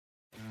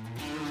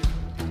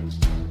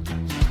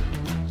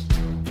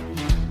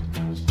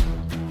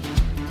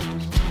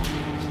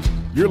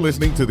You're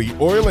listening to the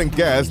Oil and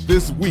Gas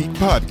This Week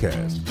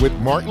podcast with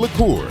Mark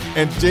LaCour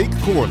and Jake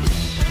Corley.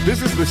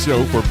 This is the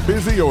show for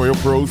busy oil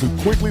pros who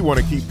quickly want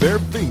to keep their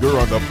finger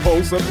on the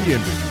pulse of the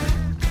industry.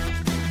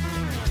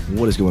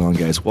 What is going on,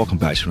 guys? Welcome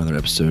back to another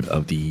episode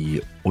of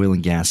the Oil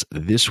and Gas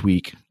This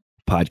Week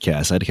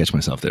podcast. I had to catch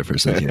myself there for a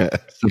second.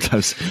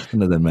 Sometimes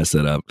I mess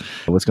that up.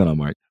 What's going on,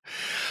 Mark?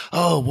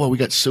 Oh, well, we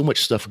got so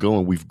much stuff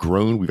going. We've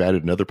grown. We've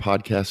added another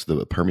podcast,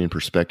 The Permian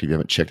Perspective. If you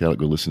haven't checked it out,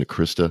 go listen to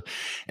Krista.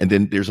 And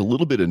then there's a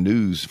little bit of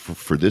news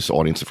for this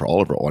audience and for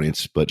all of our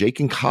audience. But Jake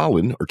and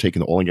Colin are taking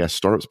the Oil and Gas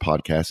Startups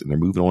podcast, and they're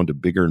moving on to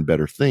bigger and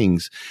better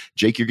things.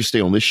 Jake, you're going to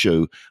stay on this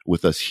show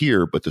with us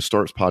here, but the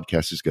Startups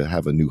podcast is going to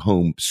have a new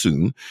home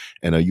soon.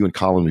 And you and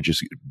Colin are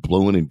just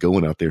blowing and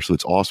going out there. So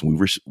it's awesome.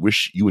 We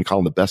wish you and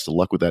Colin the best of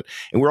luck with that.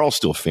 And we're all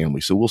still family.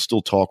 So we'll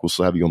still talk. We'll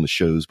still have you on the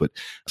shows, but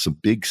some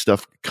big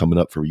stuff coming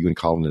up for you and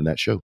Colin in that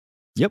show.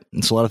 Yep.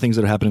 It's a lot of things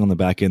that are happening on the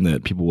back end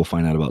that people will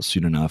find out about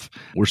soon enough.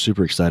 We're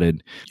super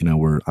excited.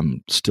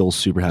 I'm still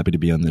super happy to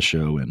be on this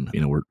show, and,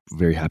 we're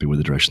very happy with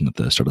the direction that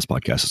the Startups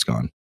podcast has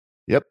gone.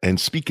 Yep. And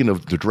speaking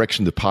of the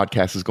direction the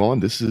podcast has gone,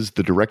 this is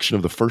the direction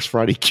of the First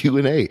Friday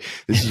Q&A.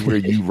 This is where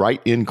you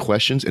write in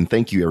questions. And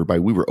thank you,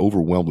 everybody. We were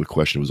overwhelmed with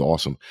questions. It was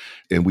awesome.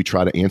 And we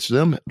try to answer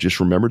them. Just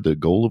remember, the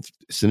goal of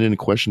sending in a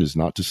question is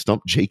not to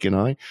stump Jake and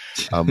I.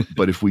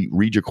 But if we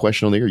read your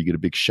question on there, you get a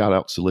big shout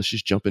out. So let's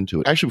just jump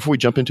into it. Actually, before we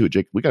jump into it,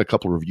 Jake, we got a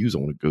couple of reviews I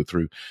want to go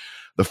through.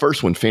 The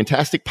first one,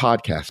 fantastic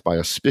podcast by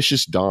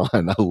Auspicious Don.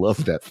 I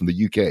love that, from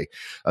the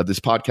UK. This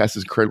podcast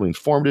is incredibly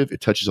informative.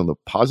 It touches on the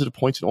positive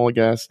points in oil and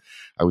gas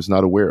I was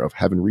not aware of.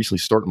 Having recently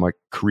started my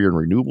career in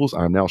renewables,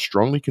 I am now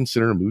strongly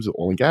considering moves to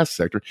the oil and gas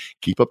sector.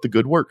 Keep up the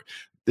good work.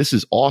 This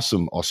is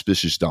awesome,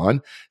 Auspicious Don.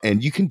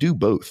 And you can do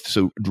both.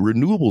 So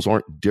renewables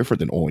aren't different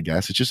than oil and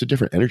gas. It's just a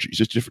different energy. It's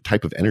just a different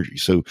type of energy.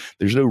 So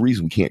there's no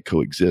reason we can't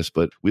coexist,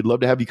 but we'd love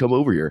to have you come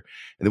over here.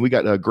 And then we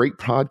got a great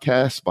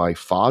podcast by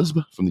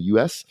FOSB from the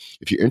US.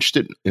 If you're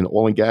interested in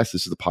oil and gas,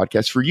 this is the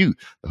podcast for you.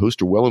 The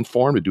hosts are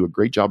well-informed and do a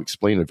great job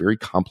explaining a very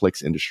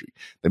complex industry.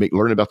 They make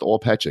learning about the oil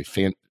patch a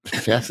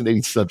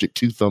fascinating subject.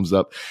 2 thumbs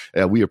up.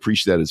 We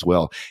appreciate that as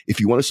well. If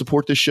you want to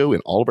support this show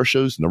and all of our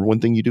shows, number one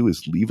thing you do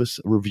is leave us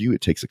a review. It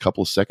takes a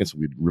couple of seconds.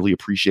 We'd really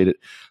appreciate it.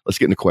 Let's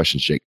get into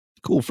questions, Jake.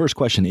 Cool. First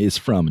question is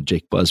from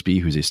Jake Busby,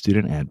 who's a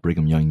student at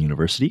Brigham Young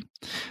University.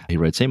 He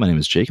writes, "Hey, my name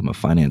is Jake. I'm a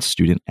finance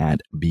student at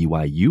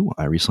BYU.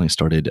 I recently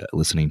started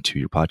listening to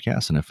your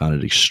podcast, and I found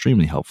it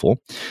extremely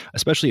helpful,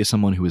 especially as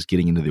someone who is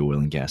getting into the oil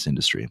and gas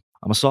industry.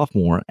 I'm a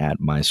sophomore at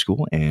my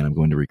school, and I'm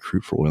going to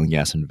recruit for oil and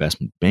gas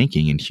investment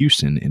banking in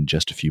Houston in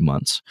just a few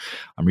months.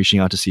 I'm reaching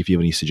out to see if you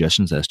have any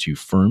suggestions as to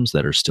firms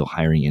that are still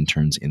hiring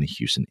interns in the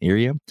Houston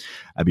area.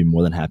 I'd be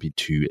more than happy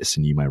to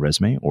send you my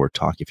resume or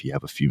talk if you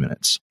have a few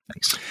minutes.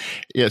 Thanks."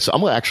 Yeah, so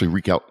I'm going to actually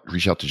reach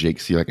out to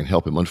Jake, see if I can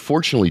help him.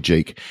 Unfortunately,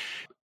 Jake,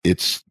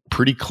 it's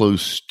pretty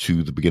close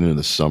to the beginning of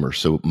the summer.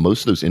 So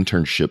most of those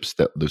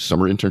those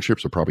summer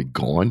internships are probably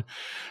gone.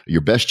 Your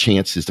best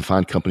chance is to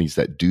find companies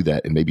that do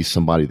that, and maybe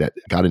somebody that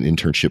got an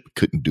internship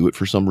couldn't do it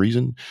for some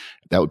reason.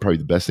 That would probably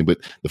be the best thing. But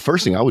the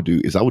first thing I would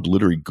do is I would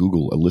literally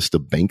Google a list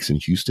of banks in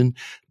Houston,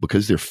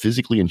 because they're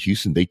physically in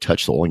Houston. They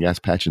touch the oil and gas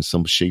patch in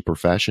some shape or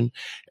fashion,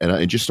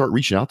 and just start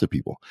reaching out to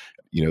people.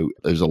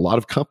 There's a lot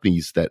of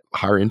companies that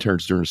hire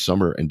interns during the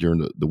summer and during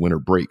the winter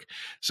break.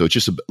 So it's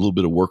just a little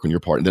bit of work on your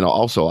part. And then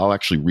I'll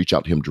actually reach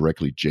out to him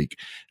directly, Jake.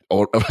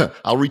 Or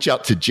I'll reach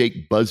out to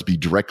Jake Busby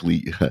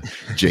directly,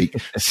 Jake,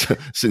 so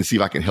see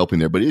if I can help him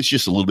there. But it's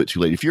just a little bit too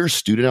late. If you're a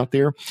student out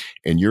there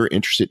and you're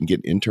interested in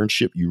getting an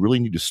internship, you really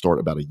need to start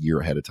about a year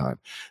ahead of time.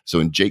 So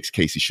in Jake's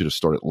case, he should have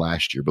started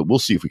last year, but we'll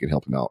see if we can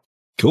help him out.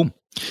 Cool.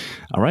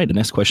 All right. The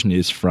next question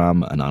is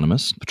from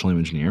Anonymous, petroleum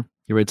engineer.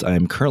 He writes, "I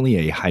am currently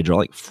a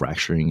hydraulic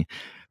fracturing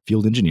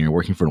field engineer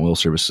working for an oil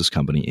services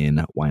company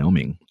in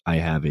Wyoming. I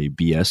have a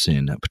BS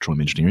in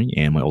petroleum engineering,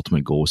 and my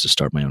ultimate goal is to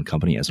start my own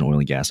company as an oil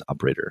and gas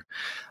operator.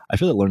 I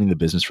feel that learning the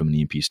business from an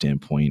E&P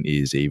standpoint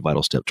is a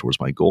vital step towards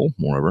my goal.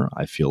 Moreover,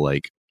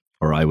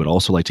 I would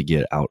also like to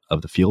get out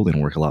of the field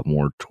and work a lot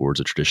more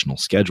towards a traditional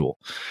schedule.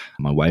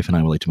 My wife and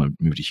I would like to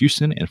move to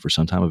Houston, and for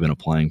some time I've been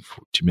applying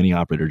to many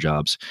operator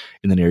jobs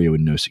in that area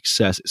with no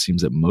success. It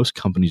seems that most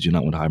companies do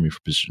not want to hire me for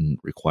a position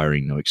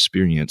requiring no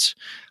experience.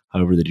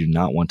 However, they do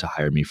not want to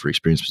hire me for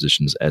experienced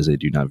positions, as they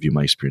do not view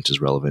my experience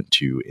as relevant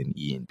to an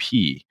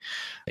E&P.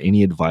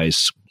 Any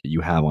advice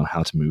you have on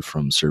how to move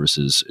from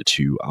services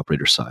to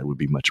operator side would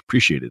be much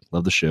appreciated.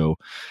 Love the show.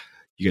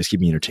 You guys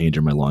keep me entertained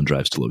during my long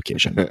drives to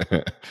location."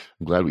 I'm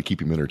glad we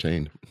keep him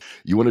entertained.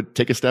 You want to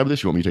take a stab at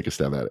this? You want me to take a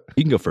stab at it?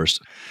 You can go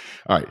first.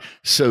 All right.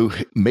 So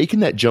making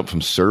that jump from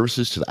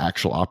services to the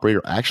actual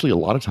operator, actually a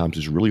lot of times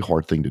is a really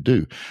hard thing to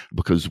do,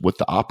 because what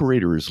the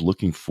operator is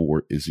looking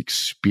for is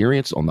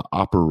experience on the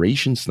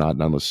operations side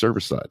and on the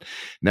service side.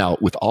 Now,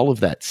 with all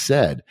of that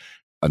said,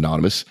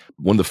 Anonymous,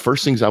 one of the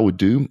first things I would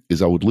do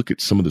is I would look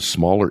at some of the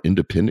smaller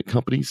independent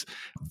companies.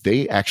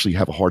 They actually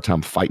have a hard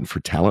time fighting for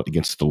talent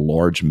against the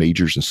large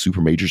majors and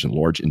super majors and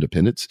large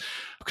independents,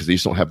 because they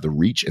just don't have the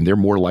reach, and they're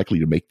more likely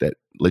to make that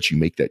let you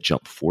make that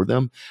jump for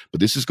them. But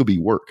this is going to be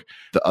work.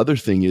 The other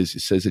thing is,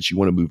 it says that you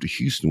want to move to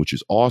Houston, which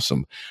is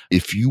awesome.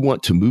 If you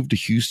want to move to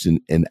Houston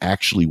and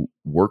actually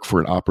work for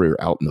an operator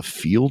out in the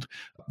field,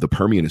 the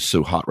Permian is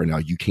so hot right now,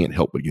 you can't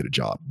help but get a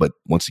job. But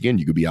once again,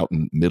 you could be out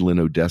in Midland,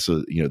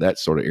 Odessa, that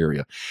sort of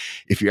area.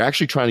 If you're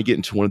actually trying to get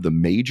into one of the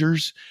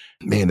majors,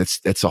 man,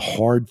 that's a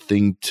hard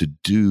thing to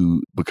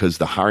do because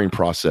the hiring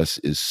process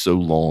is so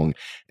long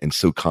and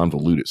so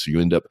convoluted. So you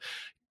end up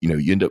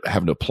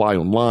having to apply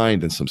online,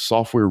 then some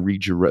software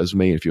reads your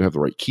resume. And if you have the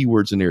right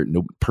keywords in there,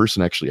 no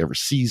person actually ever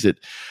sees it.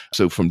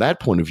 So from that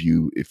point of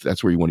view, if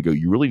that's where you want to go,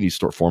 you really need to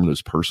start forming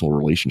those personal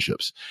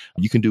relationships.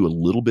 You can do a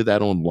little bit of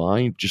that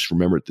online. Just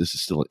remember, this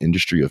is still an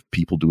industry of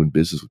people doing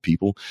business with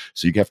people.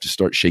 So you have to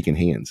start shaking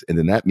hands. And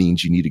then that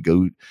means you need to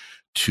go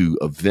to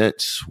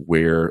events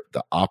where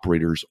the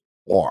operators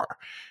are.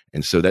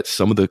 And so that's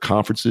some of the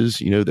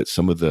conferences, that's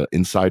some of the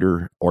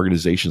insider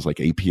organizations like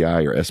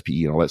API or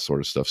SPE and all that sort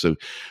of stuff. So a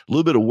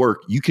little bit of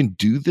work, you can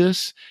do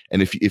this.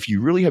 And if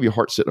you really have your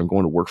heart set on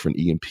going to work for an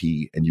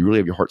E&P and you really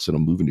have your heart set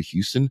on moving to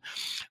Houston,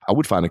 I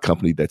would find a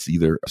company that's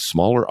either a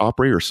smaller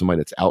operator or somebody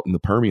that's out in the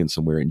Permian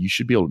somewhere, and you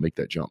should be able to make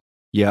that jump.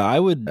 Yeah,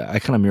 I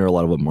kind of mirror a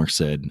lot of what Mark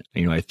said.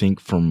 I think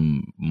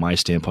from my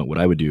standpoint, what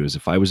I would do is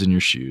if I was in your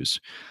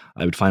shoes,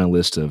 I would find a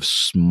list of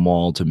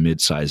small to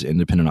mid-sized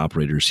independent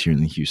operators here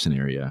in the Houston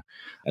area.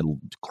 I'd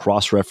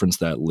cross-reference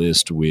that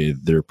list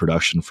with their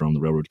production from the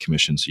Railroad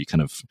Commission, so you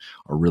kind of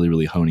are really,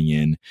 really honing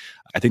in.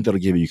 I think that'll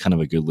give you kind of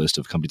a good list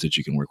of companies that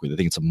you can work with. I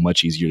think it's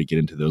much easier to get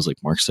into those,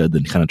 like Mark said,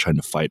 than kind of trying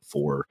to fight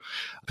for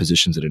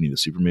positions at any of the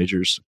super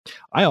majors.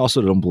 I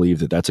also don't believe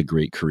that that's a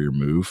great career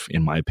move,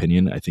 in my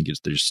opinion. I think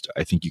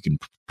you can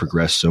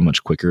progress so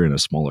much quicker in a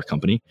smaller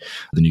company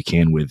than you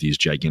can with these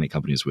gigantic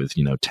companies with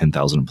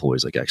 10,000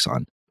 employees like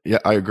Exxon. Yeah,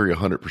 I agree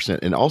 100%.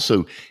 And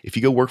also, if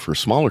you go work for a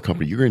smaller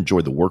company, you're going to enjoy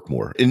the work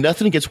more. And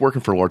nothing against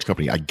working for a large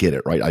company. I get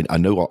it, right? I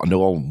know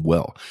all them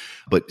well.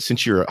 But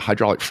since you're a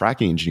hydraulic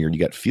fracking engineer and you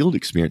got field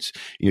experience,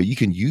 you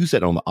can use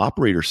that on the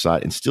operator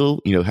side and still,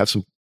 have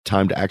some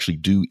time to actually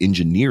do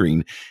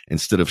engineering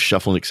instead of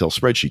shuffling Excel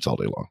spreadsheets all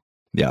day long.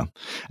 Yeah.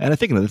 And I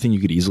think another thing you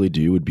could easily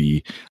do would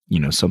be,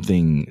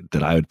 something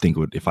that I would think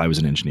would, if I was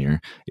an engineer,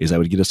 is I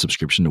would get a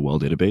subscription to Well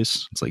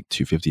Database. It's like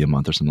 $250 a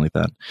month or something like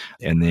that.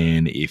 And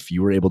then if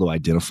you were able to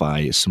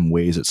identify some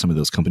ways that some of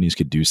those companies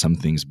could do some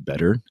things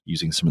better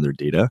using some of their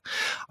data,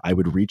 I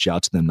would reach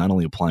out to them, not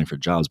only applying for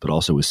jobs, but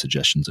also with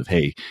suggestions of,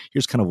 hey,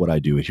 here's kind of what I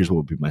do. Here's what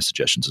would be my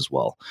suggestions as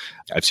well.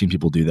 I've seen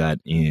people do that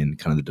in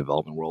kind of the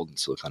development world in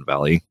Silicon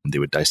Valley. They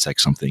would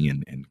dissect something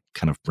and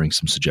kind of bring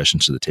some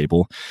suggestions to the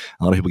table.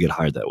 A lot of people get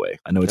hired that way.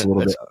 I know it's a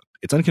little bit,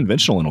 it's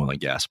unconventional in oil and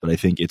gas, but I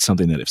think it's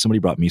something that if somebody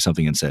brought me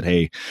something and said,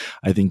 hey,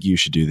 I think you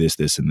should do this,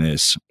 this, and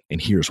this, and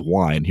here's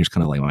why, and here's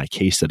kind of like my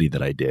case study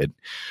that I did,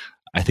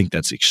 I think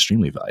that's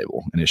extremely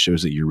valuable. And it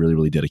shows that you're really,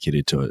 really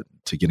dedicated to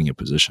getting a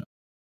position.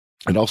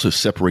 It also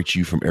separates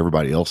you from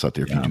everybody else out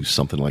there if you do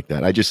something like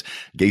that. I just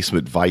gave some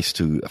advice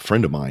to a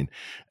friend of mine,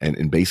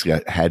 and basically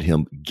I had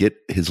him get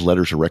his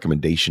letters of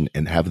recommendation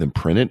and have them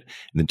printed,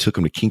 and then took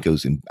them to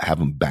Kinko's and have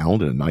them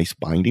bound in a nice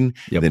binding,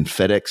 and then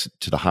FedEx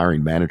to the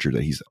hiring manager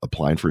that he's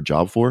applying for a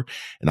job for.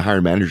 And the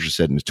hiring manager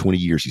said in his 20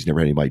 years, he's never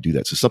had anybody do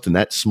that. So something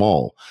that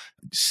small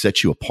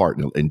sets you apart.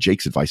 And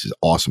Jake's advice is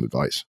awesome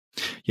advice.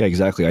 Yeah,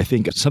 exactly. I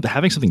think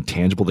having something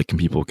tangible that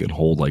people can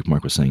hold, like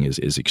Mark was saying,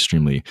 is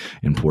extremely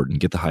important.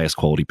 Get the highest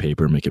quality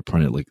paper, make it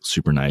printed like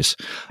super nice.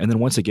 And then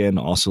once again,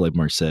 also like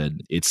Mark said,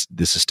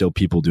 this is still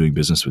people doing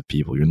business with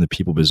people. You're in the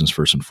people business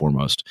first and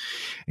foremost.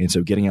 And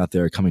so getting out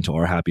there, coming to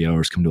our happy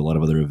hours, coming to a lot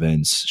of other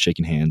events,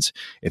 shaking hands.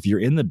 If you're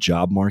in the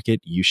job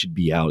market, you should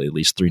be out at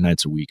least 3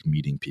 nights a week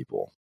meeting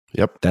people.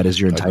 Yep. That is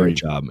your entire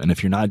job. And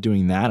if you're not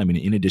doing that,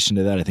 in addition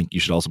to that, I think you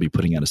should also be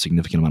putting out a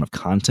significant amount of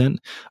content,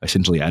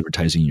 essentially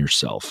advertising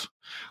yourself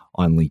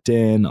on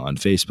LinkedIn, on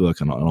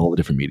Facebook, and on all the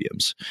different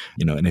mediums.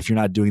 And if you're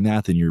not doing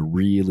that, then you're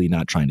really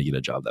not trying to get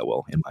a job that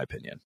well, in my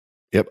opinion.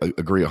 Yep, I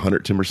agree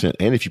 110%.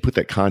 And if you put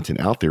that content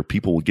out there,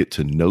 people will get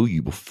to know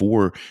you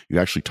before you're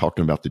actually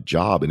talking about the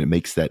job. And it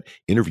makes that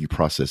interview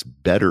process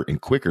better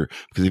and quicker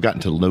because they've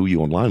gotten to know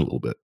you online a little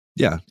bit.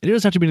 Yeah. It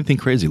doesn't have to be anything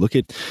crazy. Look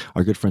at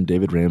our good friend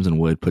David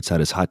Ramsden-Wood puts out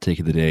his hot take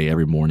of the day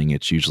every morning.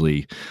 It's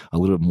usually a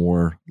little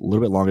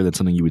bit longer than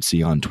something you would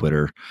see on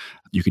Twitter.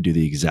 You could do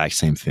the exact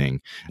same thing.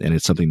 And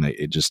it's something that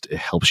it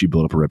helps you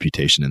build up a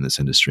reputation in this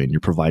industry, and you're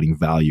providing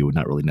value and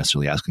not really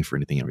necessarily asking for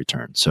anything in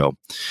return. So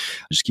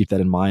just keep that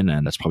in mind.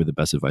 And that's probably the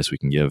best advice we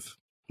can give.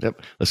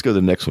 Yep. Let's go to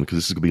the next one because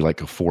this is going to be like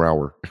a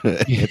 4-hour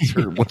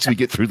answer once we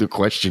get through the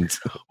questions.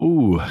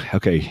 Ooh,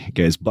 okay,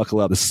 guys,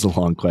 buckle up. This is a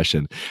long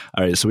question.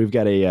 All right, so we've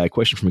got a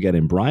question from a guy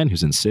named Brian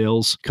who's in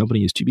sales.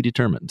 Company is to be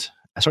determined.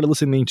 I started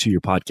listening to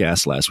your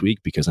podcast last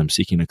week because I'm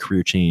seeking a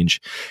career change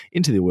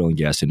into the oil and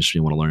gas industry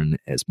and want to learn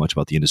as much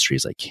about the industry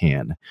as I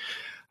can.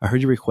 I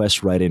heard your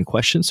request write-in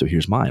question, so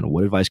here's mine.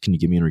 What advice can you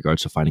give me in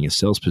regards to finding a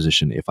sales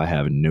position if I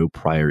have no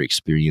prior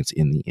experience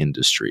in the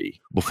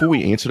industry? Before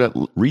we answer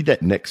that, read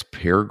that next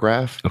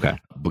paragraph. Okay.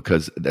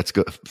 Because that's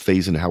going to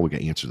phase into how we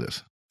can answer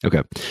this.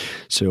 Okay.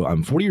 So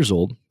I'm 40 years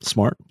old,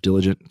 smart,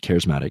 diligent,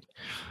 charismatic.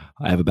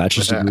 I have a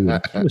bachelor's degree in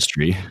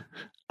chemistry.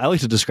 I like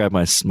to describe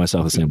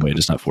myself the same way,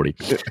 just not 40.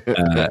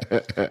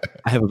 I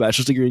have a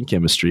bachelor's degree in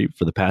chemistry.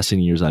 For the past 10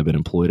 years, I've been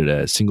employed at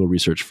a single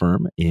research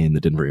firm in the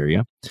Denver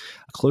area.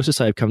 Closest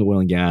I've come to oil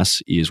and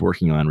gas is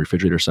working on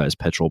refrigerator-sized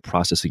petrol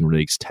processing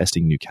rigs,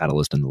 testing new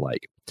catalyst, and the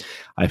like.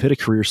 I've hit a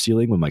career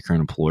ceiling with my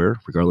current employer.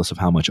 Regardless of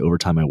how much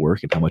overtime I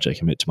work and how much I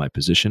commit to my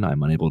position,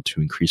 I'm unable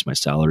to increase my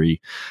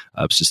salary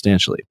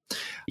substantially. I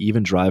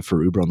even drive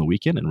for Uber on the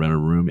weekend and rent a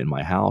room in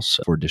my house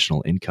for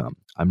additional income.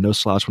 I'm no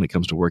slouch when it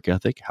comes to work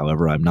ethic.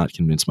 However, I'm not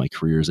convinced my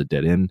career is a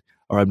dead end,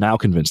 or I'm now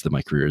convinced that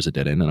my career is a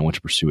dead end, and I want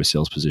to pursue a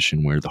sales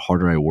position where the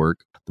harder I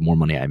work, the more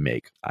money I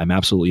make. I'm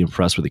absolutely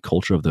impressed with the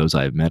culture of those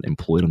I have met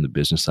employed on the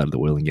business side of the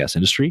oil and gas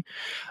industry.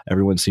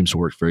 Everyone seems to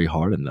work very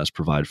hard and thus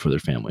provide for their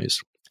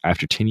families.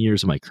 After 10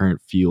 years in my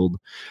current field,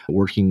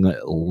 working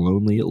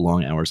lonely,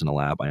 long hours in a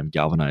lab, I am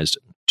galvanized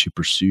to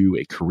pursue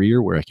a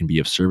career where I can be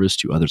of service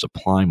to others,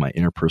 applying my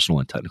interpersonal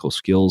and technical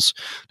skills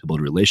to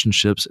build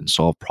relationships and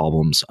solve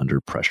problems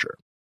under pressure.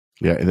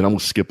 Yeah, and then I'm going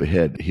to skip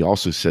ahead. He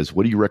also says,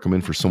 what do you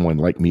recommend for someone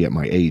like me at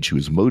my age who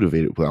is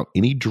motivated without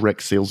any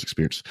direct sales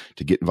experience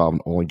to get involved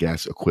in oil and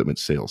gas equipment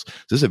sales? So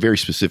this is a very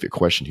specific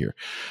question here.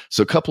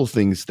 So a couple of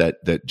things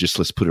that just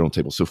let's put it on the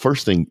table. So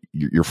first thing,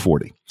 you're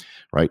 40,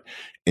 right?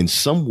 In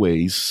some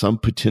ways, some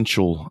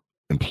potential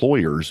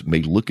employers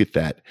may look at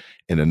that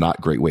in a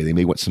not great way. They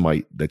may want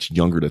somebody that's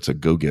younger, that's a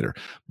go-getter.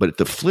 But at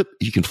the flip,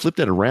 you can flip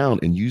that around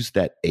and use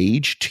that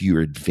age to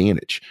your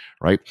advantage,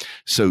 right?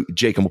 So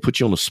Jake, I'm gonna put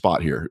you on the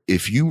spot here.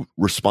 If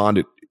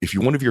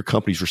one of your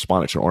companies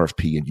responded to an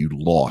RFP and you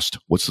lost,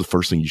 what's the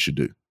first thing you should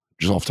do?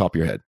 Just off the top of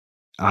your head.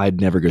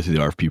 I'd never go through the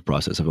RFP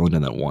process. I've only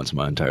done that once in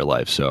my entire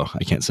life, so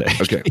I can't say.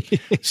 Okay.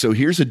 So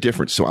here's a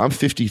difference. So I'm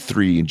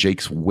 53 and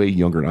Jake's way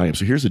younger than I am.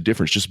 So here's a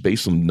difference just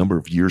based on the number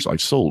of years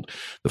I've sold.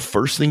 The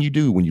first thing you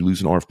do when you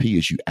lose an RFP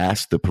is you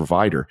ask the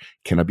provider,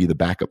 can I be the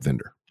backup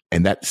vendor?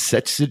 And that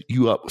sets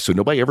you up. So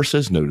nobody ever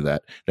says no to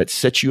that. That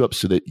sets you up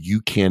so that you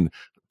can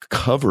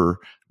cover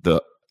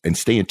and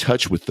stay in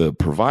touch with the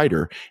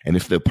provider. And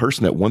if the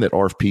person that won that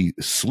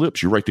RFP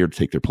slips, you're right there to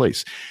take their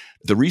place.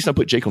 The reason I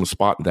put Jake on the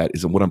spot in that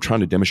is that what I'm trying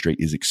to demonstrate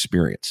is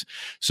experience.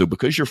 So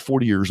because you're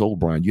 40 years old,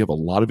 Brian, you have a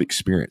lot of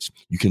experience.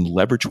 You can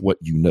leverage what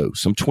you know.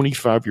 Some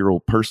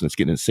 25-year-old person that's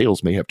getting in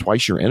sales may have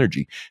twice your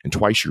energy and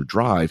twice your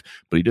drive,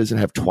 but he doesn't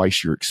have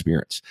twice your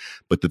experience.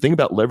 But the thing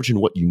about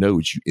leveraging what you know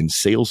is in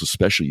sales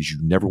especially is you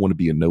never want to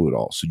be a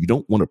know-it-all. So you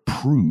don't want to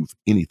prove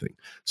anything.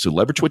 So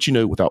leverage what you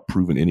know without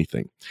proving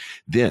anything.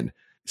 Then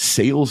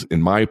sales,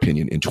 in my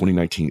opinion, in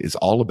 2019 is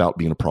all about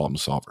being a problem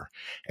solver.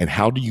 And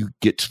how do you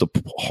get to the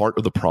heart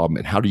of the problem?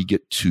 And how do you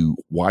get to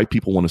why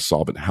people want to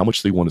solve it? How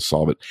much they want to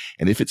solve it?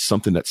 And if it's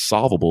something that's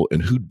solvable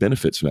and who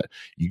benefits from it?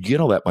 You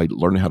get all that by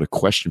learning how to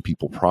question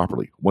people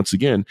properly. Once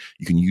again,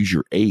 you can use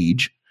your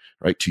age,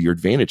 right, to your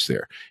advantage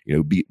there.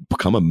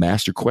 Become a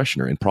master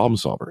questioner and problem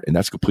solver. And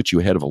that's going to put you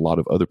ahead of a lot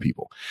of other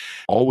people.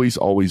 Always,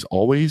 always,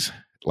 always,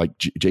 like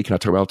Jake and I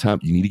talk about all the time,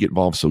 you need to get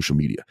involved in social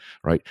media,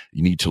 right?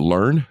 You need to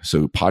learn.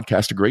 So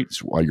podcasts are great.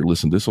 That's why you're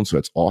listening to this one. So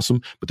that's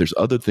awesome. But there's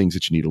other things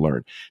that you need to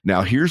learn.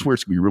 Now, here's where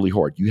it's going to be really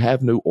hard. You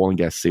have no oil and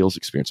gas sales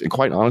experience. And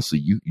quite honestly,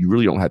 you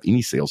really don't have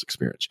any sales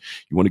experience.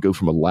 You want to go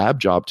from a lab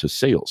job to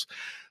sales.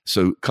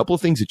 So a couple of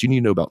things that you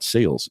need to know about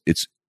sales.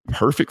 It's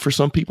perfect for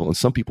some people and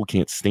some people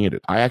can't stand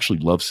it. I actually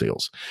love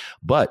sales,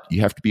 but you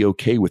have to be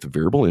okay with a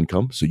variable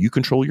income. So you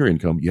control your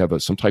income. You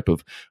have some type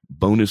of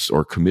bonus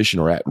or commission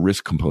or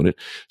at-risk component.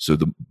 So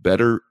the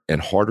better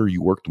and harder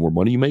you work, the more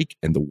money you make,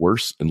 and the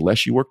worse and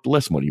less you work, the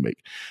less money you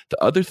make.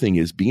 The other thing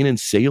is being in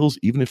sales,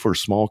 even if for a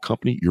small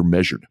company, you're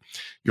measured.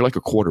 You're like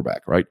a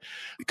quarterback, right?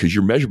 Because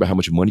you're measured by how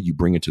much money you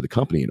bring into the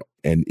company.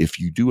 And if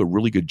you do a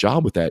really good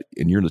job with that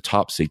and you're in the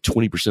top, say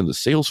 20% of the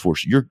sales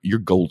force, you're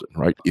golden,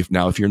 right? If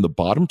you're in the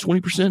bottom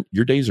 20%,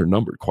 your days are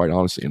numbered, quite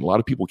honestly. And a lot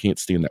of people can't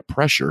stand that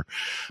pressure.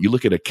 You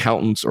look at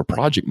accountants or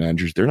project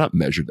managers, they're not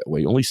measured that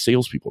way. Only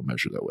salespeople are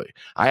measured that way.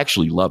 I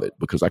actually love it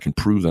because I can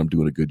prove that I'm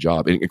doing a good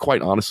job. And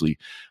quite honestly,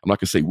 I'm not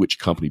going to say which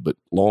company, but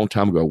a long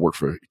time ago, I worked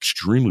for an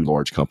extremely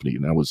large company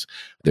and I was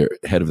their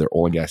head of their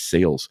oil and gas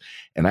sales.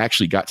 And I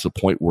actually got to the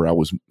point where I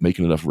was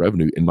making enough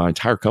revenue and my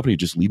entire company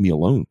just leave me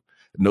alone.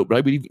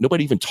 Nobody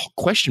even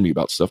questioned me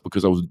about stuff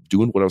because I was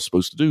doing what I was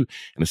supposed to do.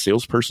 And a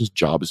salesperson's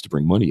job is to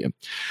bring money in.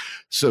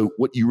 So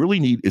what you really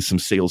need is some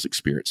sales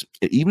experience.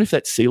 And even if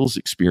that sales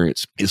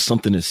experience is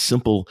something as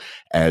simple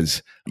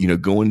as,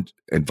 going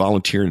and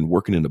volunteering and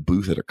working in a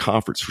booth at a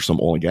conference for some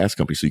oil and gas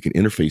company so you can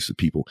interface with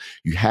people,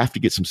 you have to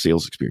get some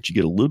sales experience. You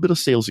get a little bit of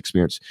sales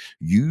experience,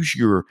 use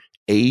your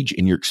age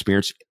and your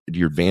experience to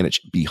your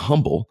advantage, be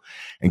humble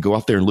and go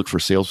out there and look for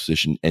a sales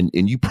position. And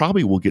you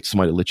probably will get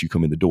somebody to let you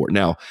come in the door.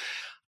 Now,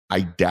 I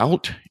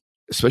doubt,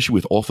 especially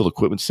with oilfield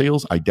equipment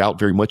sales, I doubt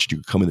very much you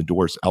could come in the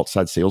door as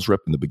outside sales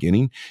rep in the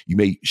beginning. You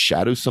may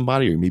shadow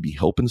somebody or you may be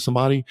helping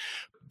somebody,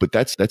 but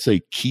that's a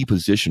key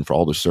position for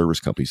all the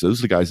service companies. Those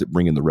are the guys that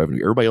bring in the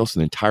revenue. Everybody else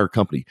in the entire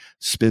company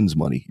spends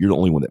money. You're the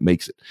only one that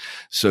makes it.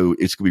 So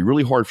it's going to be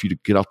really hard for you to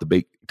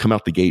come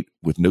out the gate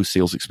with no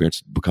sales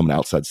experience, become an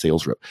outside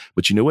sales rep.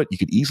 But you know what? You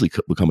could easily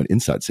become an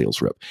inside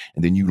sales rep,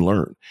 and then you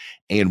learn.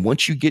 And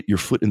once you get your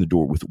foot in the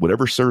door with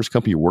whatever service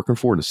company you're working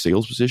for in a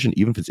sales position,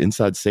 even if it's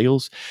inside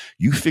sales,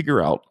 you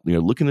figure out,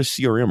 look in a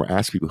CRM or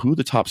ask people, who are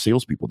the top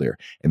salespeople there,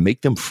 and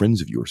make them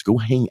friends of yours. Go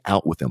hang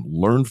out with them,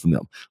 learn from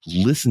them,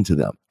 listen to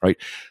them, right?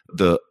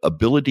 The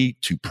ability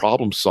to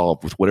problem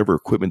solve with whatever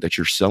equipment that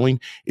you're selling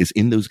is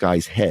in those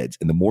guys' heads.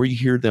 And the more you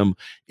hear them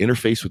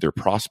interface with their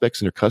prospects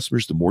and their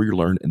customers, the more you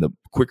learn and the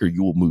quicker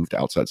you will move to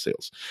outside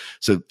sales.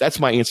 So that's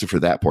my answer for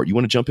that part. You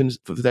want to jump into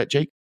that,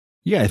 Jake?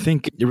 Yeah, I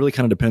think it really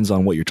kind of depends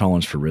on what your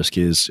tolerance for risk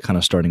is kind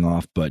of starting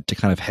off, but to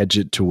kind of hedge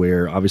it to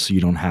where obviously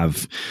you don't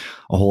have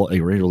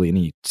really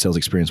any sales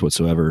experience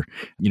whatsoever.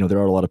 There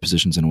are a lot of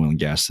positions in oil and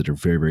gas that are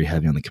very, very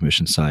heavy on the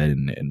commission side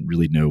and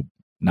really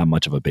not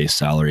much of a base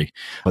salary.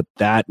 But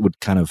that would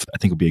kind of, I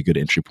think, would be a good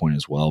entry point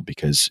as well,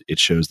 because it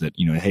shows that,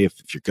 hey,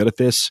 if you're good at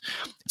this,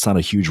 it's not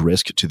a huge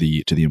risk to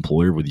the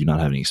employer with you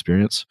not having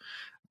experience.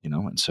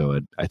 And so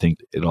I think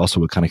it also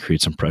would kind of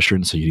create some pressure.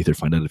 And so you either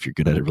find out if you're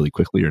good at it really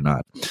quickly or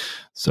not.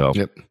 So,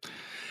 yep.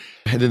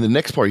 And then the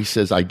next part, he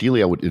says,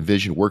 ideally, I would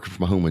envision working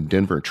from home in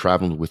Denver and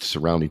traveling with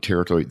surrounding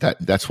territory.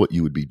 That's what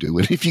you would be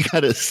doing. If you got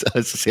to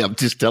say, I'm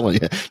just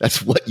telling you,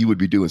 that's what you would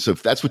be doing. So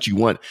if that's what you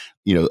want,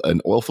 an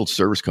oilfield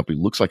service company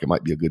looks like it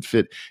might be a good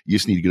fit. You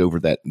just need to get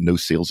over that no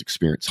sales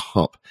experience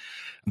hump.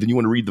 And then you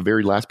want to read the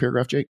very last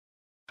paragraph, Jake?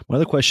 My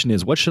other question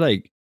is, what should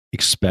I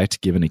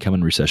expect given a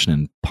coming recession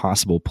and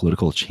possible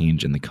political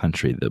change in the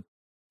country? The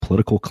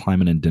political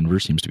climate in Denver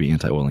seems to be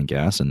anti-oil and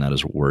gas, and that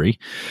is a worry.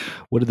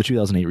 What did the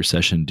 2008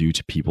 recession do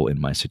to people in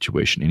my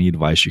situation? Any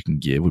advice you can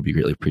give would be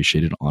greatly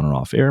appreciated on or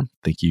off air.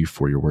 Thank you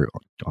for your work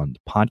on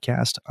the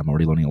podcast. I'm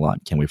already learning a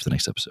lot. Can't wait for the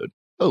next episode.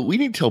 Oh, we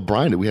need to tell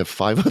Brian that we have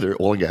 5 other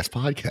oil and gas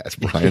podcasts,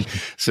 Brian.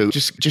 So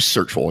just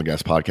search for oil and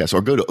gas podcasts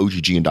or go to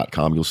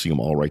OGTW172.com. You'll see them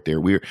all right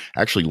there. We're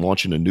actually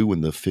launching a new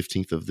one the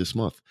 15th of this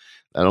month.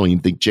 I don't even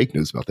think Jake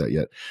knows about that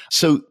yet.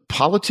 So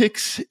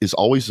politics is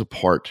always a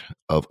part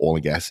of oil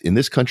and gas in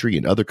this country,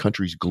 in other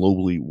countries,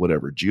 globally,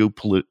 whatever.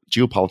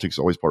 Geopolitics is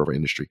always part of our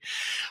industry.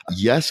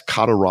 Yes,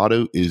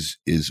 Colorado is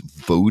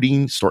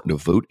starting to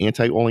vote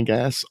anti-oil and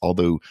gas,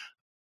 although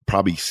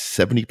probably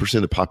 70%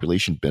 of the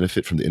population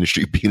benefit from the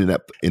industry being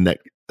in that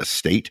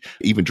state,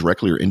 even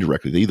directly or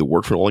indirectly. They either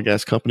work for an oil and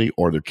gas company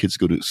or their kids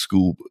go to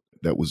school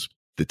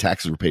the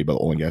taxes were paid by the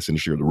oil and gas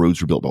industry, or the roads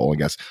were built by oil and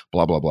gas,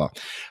 blah, blah, blah.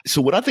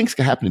 So what I think is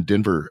going to happen in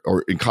Denver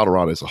or in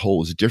Colorado as a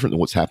whole is different than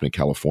what's happening in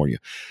California.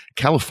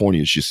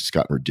 California it's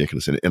gotten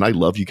ridiculous. And I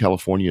love you,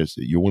 California.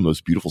 You're one of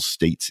those beautiful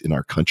states in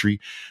our country.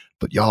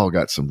 But y'all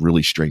got some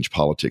really strange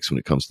politics when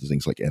it comes to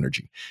things like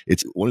energy.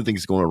 It's one of the things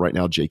that's going on right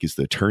now, Jake, is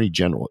the Attorney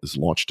General has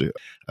launched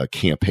a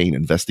campaign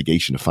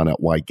investigation to find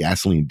out why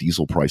gasoline and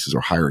diesel prices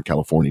are higher in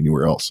California and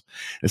anywhere else.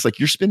 And it's like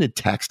you're spending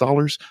tax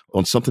dollars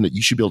on something that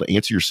you should be able to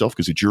answer yourself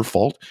because it's your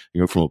fault,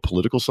 from a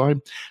political side.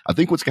 I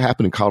think what's going to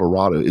happen in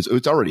Colorado it's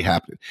already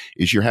happening,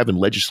 is you're having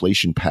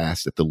legislation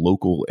passed at the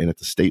local and at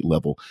the state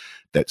level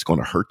that's going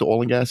to hurt the oil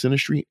and gas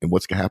industry. And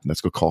what's going to happen?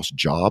 That's going to cost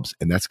jobs,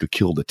 and that's going to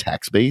kill the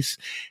tax base.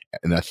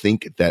 And I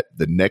think that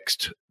the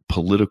next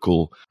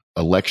political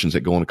elections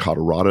that go into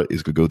Colorado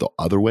is going to go the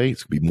other way.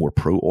 It's going to be more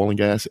pro oil and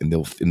gas, and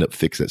they'll end up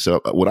fixing it.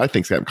 So what I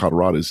think is happening in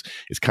Colorado is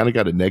it's kind of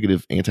got a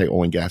negative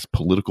anti-oil and gas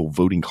political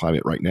voting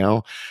climate right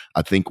now.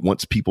 I think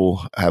once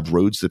people have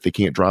roads that they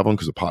can't drive on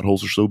because the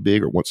potholes are so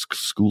big, or once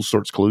school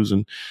starts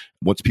closing,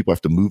 once people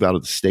have to move out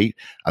of the state,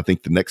 I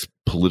think the next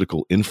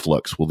political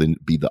influx will then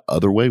be the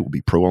other way, will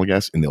be pro oil and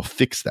gas, and they'll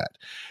fix that.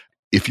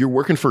 If you're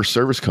working for a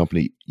service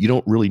company, you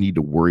don't really need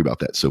to worry about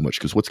that so much,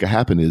 because what's going to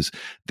happen is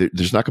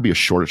there's not going to be a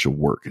shortage of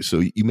work. So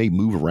you may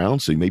move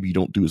around. So maybe you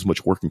don't do as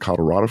much work in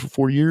Colorado for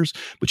 4 years,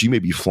 but you may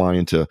be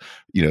flying to,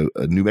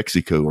 New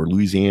Mexico or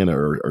Louisiana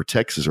or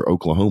Texas or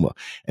Oklahoma.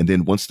 And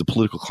then once the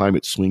political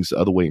climate swings the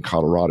other way in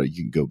Colorado,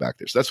 you can go back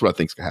there. So that's what I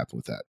think is going to happen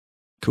with that.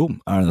 Cool.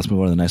 All right, let's move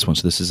on to the next one.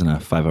 So this isn't a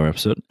 5-hour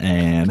episode.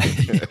 And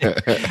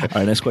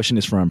our next question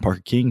is from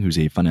Parker King, who's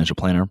a financial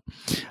planner.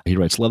 He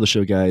writes, love the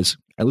show, guys.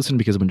 I listen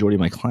because a majority of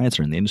my clients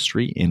are in the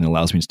industry, and it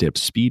allows me to stay up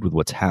to speed with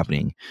what's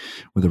happening.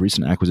 With the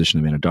recent acquisition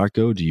of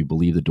Anadarko, do you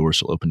believe the door is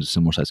still open to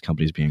similar sized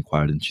companies being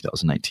acquired in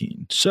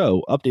 2019?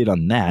 So update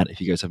on that, if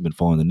you guys haven't been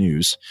following the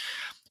news.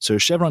 So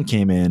Chevron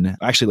came in.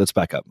 Actually, let's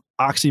back up.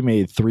 Oxy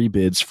made 3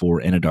 bids for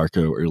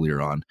Anadarko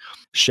earlier on.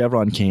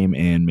 Chevron came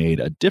and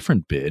made a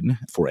different bid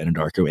for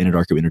Anadarko.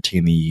 Anadarko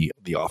entertained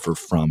the offer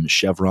from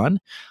Chevron.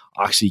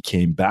 Oxy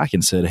came back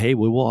and said, hey,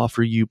 we will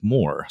offer you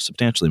more,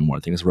 substantially more. I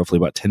think it's roughly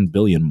about $10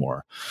 billion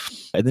more.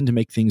 And then to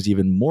make things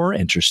even more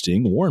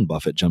interesting, Warren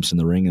Buffett jumps in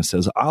the ring and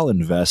says, I'll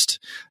invest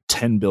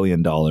 $10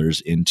 billion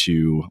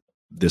into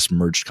this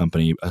merged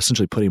company,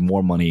 essentially putting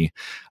more money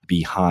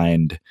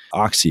behind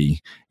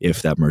Oxy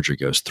if that merger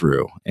goes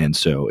through. And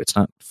so it's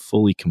not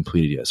fully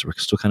completed yet. So we're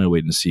still kind of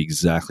waiting to see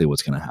exactly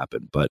what's going to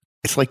happen. But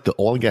it's like the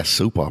oil and gas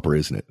soap opera,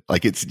 isn't it?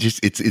 Like it's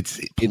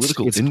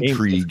political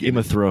intrigue. Game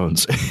of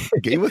Thrones.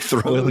 Game of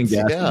Thrones. Oil and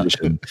gas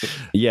edition.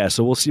 Yeah.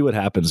 So we'll see what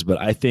happens.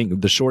 But I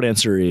think the short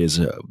answer is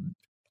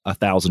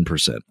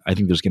 1,000%. I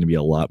think there's going to be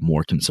a lot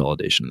more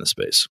consolidation in this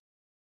space.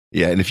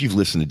 Yeah, and if you've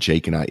listened to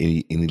Jake and I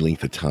any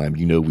length of time,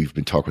 you know we've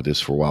been talking about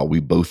this for a while. We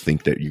both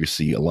think that you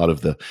see a lot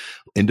of the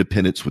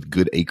independents with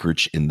good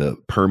acreage in the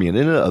Permian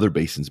and in other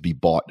basins be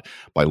bought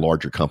by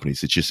larger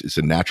companies. It's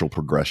a natural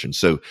progression.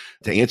 So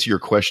to answer your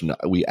question,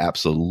 we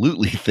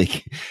absolutely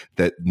think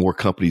that more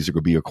companies are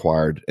going to be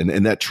acquired,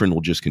 and that trend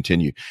will just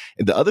continue.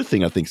 And the other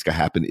thing I think is going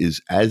to happen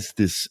is as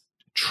this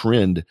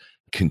trend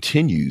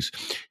continues,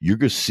 you're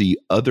going to see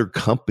other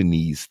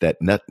companies that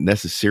not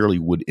necessarily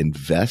would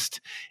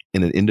invest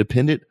in an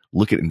independent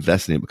look at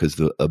investing in it, because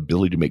the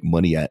ability to make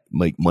money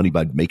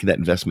by making that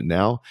investment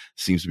now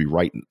seems to be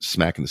right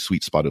smack in the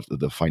sweet spot of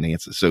the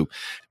finances. So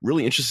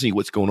really interesting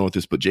what's going on with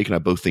this. But Jake and I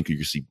both think you're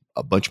going to see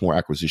a bunch more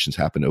acquisitions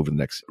happen over the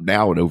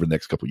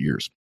next couple of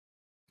years.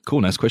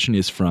 Cool. Next question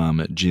is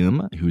from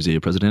Jim, who's a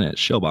president at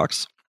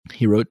Shellbox.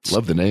 He wrote,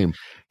 love the name.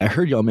 I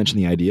heard y'all mention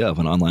the idea of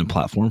an online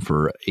platform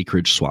for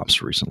acreage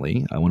swaps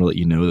recently. I want to let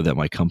you know that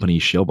my company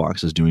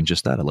Shellbox is doing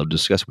just that. I'd love to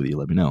discuss it with you.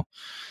 Let me know.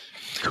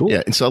 Cool.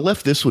 Yeah. And so I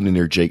left this one in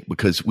there, Jake,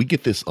 because we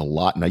get this a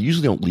lot. And I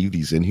usually don't leave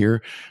these in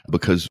here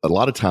because a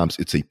lot of times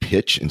it's a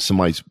pitch and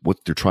what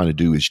they're trying to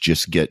do is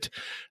just get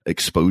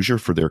exposure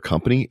for their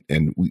company.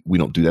 And we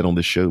don't do that on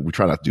this show. We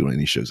try not to do it on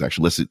any shows,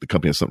 actually, unless the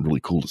company has something really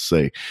cool to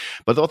say.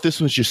 But I thought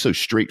this was just so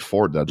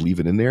straightforward that I'd leave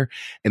it in there.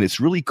 And it's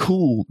really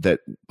cool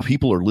that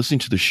people are listening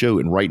to the show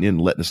and writing in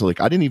and letting us know,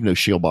 like, I didn't even know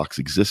Shellbox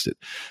existed.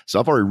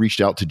 So I've already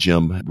reached out to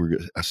Jim.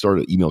 I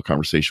started an email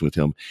conversation with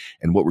him.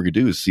 And what we're going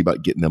to do is see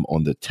about getting them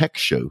on the tech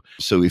show.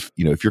 So if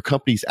your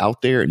company's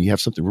out there and you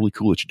have something really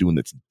cool that you're doing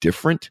that's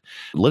different,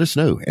 let us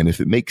know. And if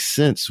it makes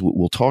sense,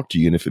 we'll talk to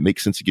you. And if it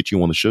makes sense to get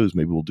you on the shows,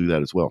 maybe we'll do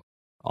that as well.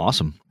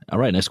 Awesome. All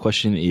right. Next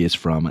question is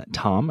from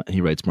Tom.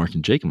 He writes, Mark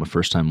and Jake, I'm a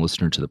first-time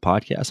listener to the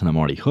podcast and I'm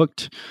already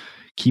hooked.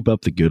 Keep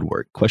up the good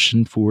work.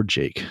 Question for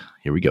Jake.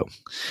 Here we go.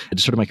 I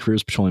just started my career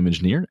as a petroleum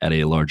engineer at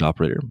a large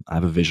operator. I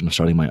have a vision of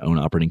starting my own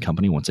operating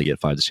company once I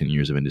get 5 to 10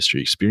 years of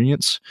industry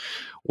experience.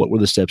 What were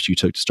the steps you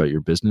took to start your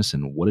business,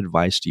 and what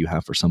advice do you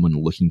have for someone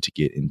looking to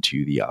get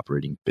into the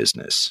operating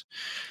business?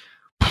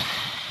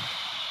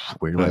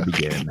 Where do I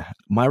begin?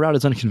 My route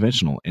is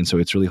unconventional, and so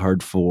it's really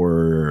hard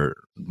for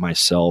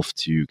myself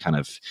to kind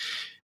of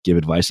give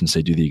advice and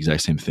say do the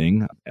exact same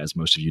thing. As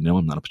most of you know,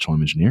 I'm not a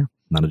petroleum engineer.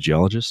 I'm not a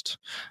geologist.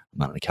 I'm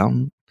not an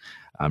accountant.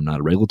 I'm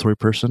not a regulatory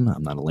person.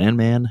 I'm not a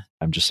landman.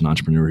 I'm just an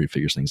entrepreneur who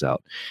figures things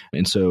out.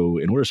 And so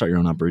in order to start your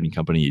own operating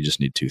company, you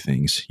just need 2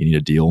 things. You need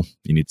a deal.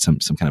 You need some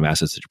kind of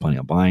assets that you're planning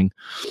on buying,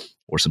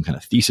 or some kind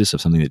of thesis of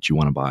something that you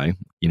want to buy.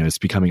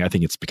 I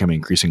think it's becoming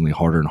increasingly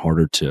harder and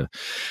harder to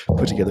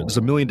put together. There's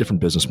a million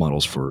different business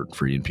models for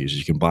E&Ps.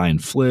 You can buy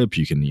and flip.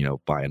 You can,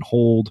 buy and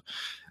hold.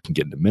 You can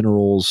get into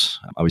minerals.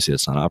 Obviously,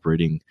 that's not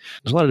operating.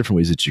 There's a lot of different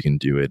ways that you can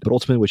do it. But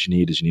ultimately, what you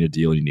need is you need a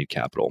deal and you need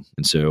capital.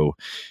 And so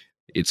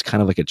it's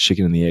kind of like a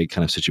chicken and the egg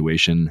kind of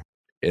situation.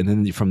 And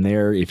then from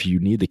there, if you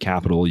need the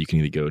capital, you can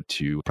either go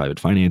to private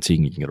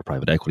financing, you can go to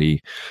private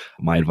equity.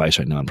 My advice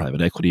right now on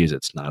private equity is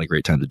it's not a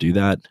great time to do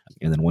that.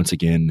 And then once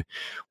again,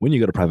 when you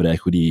go to private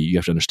equity, you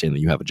have to understand that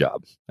you have a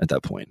job at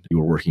that point. You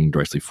are working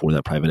directly for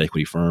that private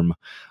equity firm,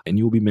 and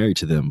you will be married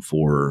to them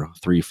for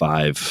 3,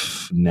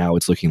 5. Now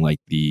it's looking like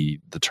the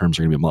terms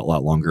are going to be a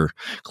lot longer,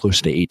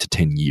 closer to 8 to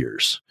 10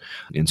 years.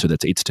 And so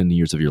that's 8 to 10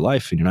 years of your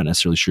life, and you're not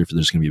necessarily sure if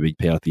there's going to be a big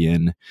payout at the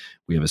end.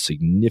 We have a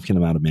significant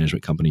amount of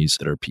management companies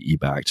that are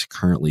PE-backed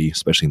currently,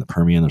 especially in the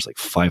Permian. There's like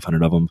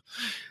 500 of them.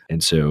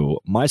 And so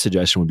my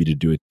suggestion would be to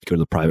go to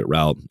the private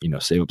route,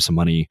 save up some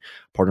money,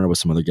 partner with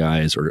some other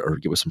guys, or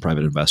get with some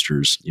private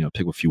investors,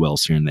 pick a few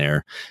wells here and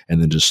there,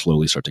 and then just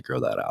slowly start to grow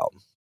that out.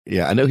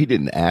 Yeah, I know he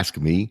didn't ask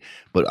me,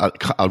 but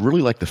I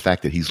really like the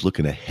fact that he's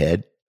looking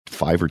ahead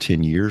 5 or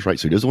 10 years, right?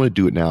 So he doesn't want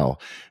to do it now,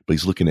 but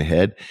he's looking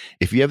ahead.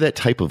 If you have that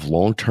type of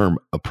long-term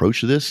approach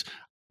to this,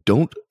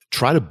 don't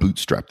try to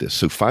bootstrap this.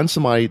 So find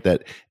somebody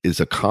that is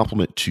a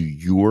complement to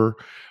your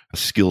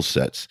skill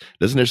sets.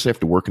 Doesn't necessarily have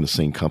to work in the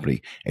same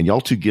company. And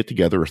y'all 2 get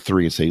together, or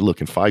 3, and say,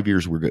 look, in 5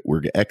 years, we're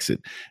going to exit,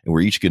 and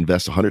we're each going to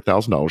invest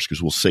 $100,000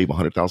 because we'll save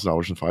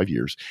 $100,000 in 5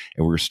 years.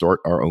 And we're going to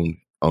start our own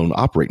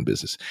operating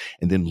business,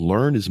 and then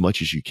learn as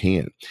much as you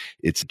can.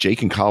 It's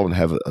Jake and Colin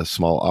have a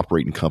small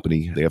operating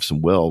company. They have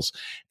some wells,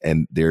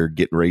 and they're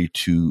getting ready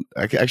to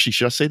actually,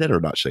 should I say that or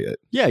not say it?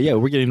 Yeah.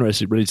 We're getting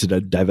ready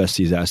to divest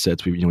these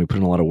assets. We put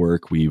in a lot of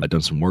work. We've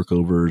done some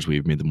workovers.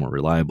 We've made them more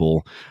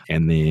reliable.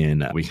 And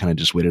then we kind of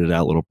just waited it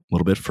out a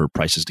little bit for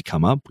prices to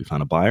come up. We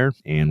found a buyer,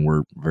 and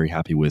we're very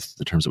happy with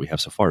the terms that we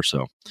have so far.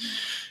 So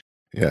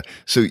Yeah.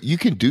 So you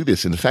can do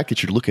this. And the fact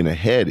that you're looking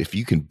ahead, if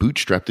you can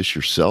bootstrap this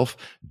yourself,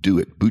 do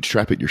it.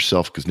 Bootstrap it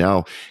yourself.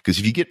 Because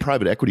if you get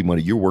private equity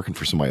money, you're working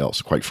for somebody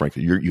else, quite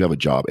frankly. You have a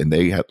job, and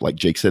they have, like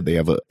Jake said, they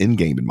have an end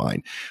game in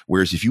mind.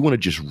 Whereas if you want to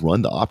just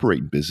run the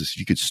operating business,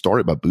 you could start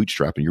it by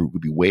bootstrapping. You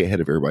would be way ahead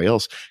of everybody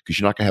else because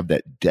you're not going to have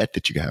that debt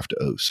that you have to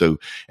owe. So,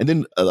 and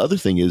then the other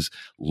thing is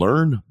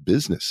learn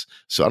business.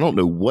 So I don't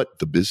know what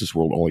the business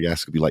world oil and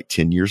gas could be like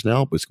 10 years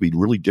now, but it's going to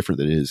be really different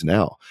than it is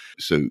now.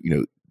 So,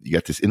 you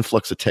got this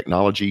influx of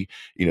technology.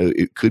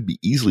 It could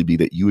easily be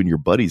that you and your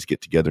buddies get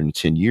together in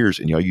 10 years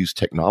and y'all use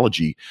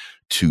technology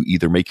to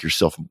either make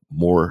yourself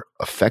more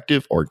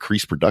effective or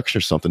increase production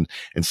or something.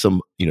 And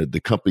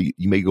the company,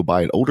 you may go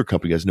buy an older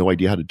company, has no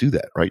idea how to do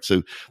that, right?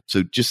 So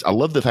just, I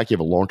love the fact you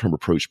have a long-term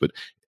approach, but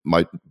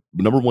my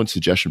number one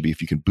suggestion would be,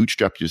 if you can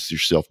bootstrap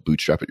yourself,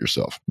 bootstrap it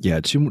yourself. Yeah,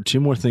 two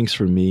more things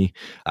for me.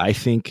 I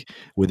think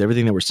with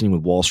everything that we're seeing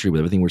with Wall Street, with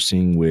everything we're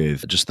seeing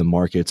with just the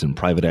markets and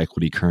private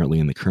equity currently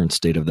and the current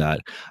state of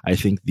that, I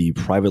think the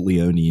privately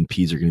owned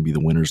E&Ps are going to be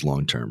the winners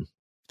long term.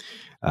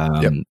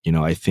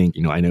 I think,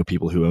 I know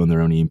people who own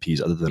their own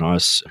E&Ps other than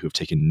us who have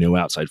taken no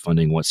outside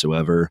funding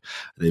whatsoever.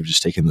 They've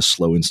just taken the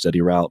slow and steady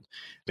route.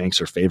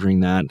 Banks are favoring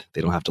that. They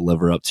don't have to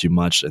lever up too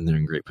much, and they're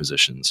in great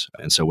positions.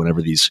 And so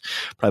whenever these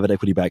private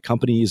equity backed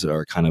companies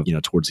are kind of,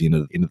 towards the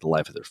end of the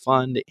life of their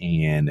fund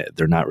and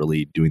they're not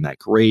really doing that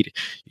great,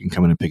 you can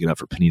come in and pick it up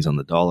for pennies on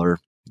the dollar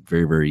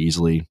very, very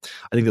easily.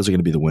 I think those are going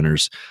to be the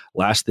winners.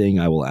 Last thing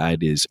I will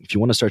add is, if you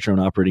want to start your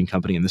own operating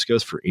company, and this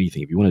goes for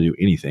anything, if you want to do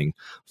anything,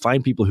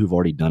 find people who've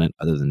already done it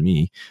other than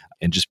me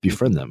and just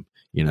befriend them,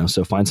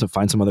 so find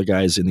some other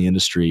guys in the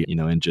industry,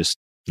 and just,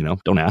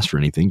 don't ask for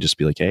anything. Just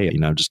be like, hey,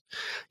 just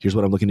here's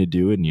what I'm looking to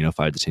do in,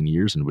 5 to 10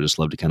 years. And we'd just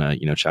love to kind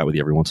of, chat with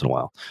you every once in a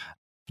while.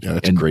 Yeah,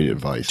 that's great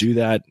advice. Do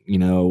that,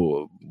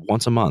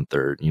 once a month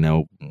or,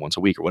 once a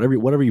week or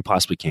whatever you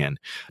possibly can.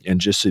 And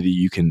just so that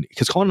you can,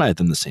 because Colin and I have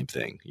done the same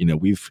thing.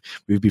 We've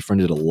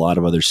befriended a lot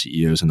of other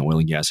CEOs in the oil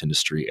and gas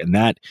industry, and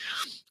that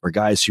are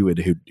guys who've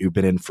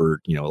been in for,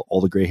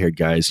 all the gray haired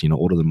guys,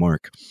 older than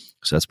Mark.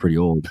 So that's pretty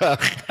old,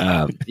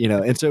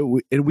 and so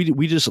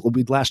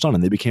we latched on,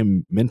 and they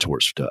became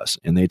mentors to us,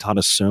 and they taught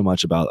us so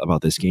much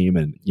about this game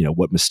and,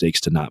 what mistakes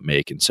to not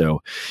make. And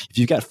so if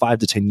you've got 5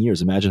 to 10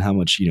 years, imagine how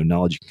much,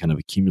 knowledge you can kind of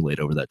accumulate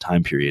over that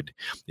time period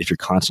if you're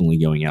constantly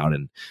going out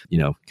and,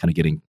 kind of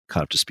getting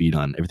caught up to speed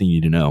on everything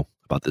you need to know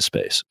about this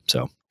space.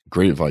 So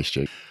great advice,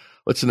 Jake.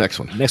 What's the next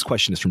one? Next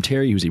question is from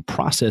Terry, who's a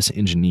process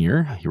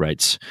engineer. He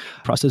writes,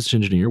 process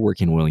engineer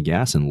working in oil and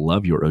gas, and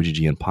love your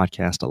OGGN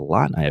podcast a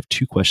lot. I have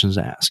 2 questions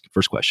to ask.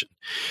 First question.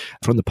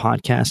 From the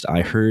podcast,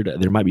 I heard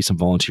there might be some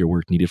volunteer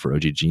work needed for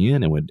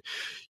OGGN, and would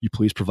you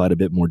please provide a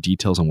bit more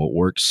details on what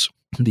works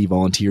the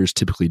volunteers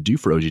typically do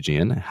for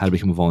OGGN, how to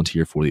become a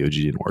volunteer for the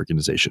OGGN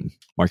organization?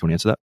 Mark, you want to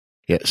answer that?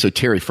 Yeah. So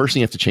Terry, first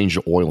thing you have to change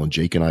the oil, and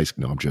Jake and I,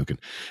 no, I'm joking.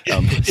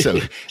 So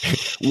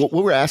what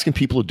we're asking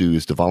people to do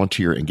is to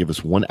volunteer and give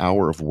us 1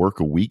 hour of work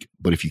a week.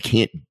 But if you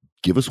can't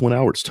give us 1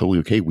 hour, it's totally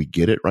okay. We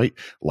get it, right?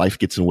 Life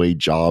gets in the way,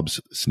 jobs,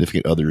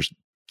 significant others,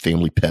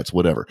 family, pets,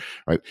 whatever,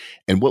 right?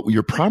 And what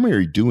you're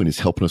primarily doing is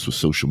helping us with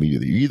social media.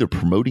 You're either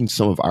promoting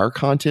some of our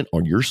content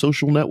on your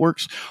social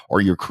networks, or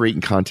you're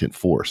creating content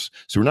for us.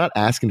 So we're not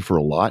asking for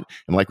a lot.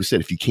 And like we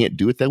said, if you can't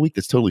do it that week,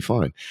 that's totally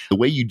fine. The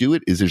way you do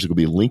it is there's going to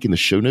be a link in the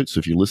show notes. So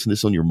if you listen to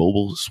this on your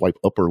mobile, swipe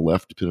up or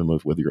left, depending on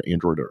whether you're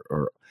Android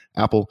or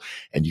Apple,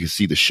 and you can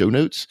see the show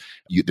notes.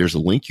 There's a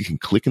link you can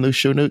click in those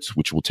show notes,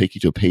 which will take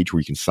you to a page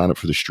where you can sign up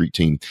for the street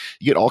team.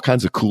 You get all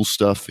kinds of cool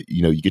stuff.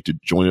 You get to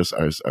join us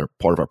as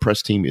part of our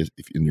press team if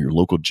in your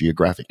local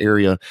geographic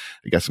area.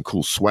 You got some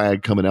cool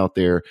swag coming out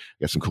there.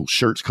 You got some cool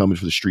shirts coming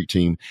for the street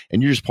team,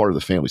 and you're just part of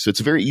the family. So it's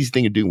a very easy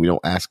thing to do. And we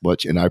don't ask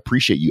much, and I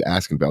appreciate you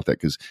asking about that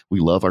because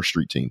we love our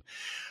street team.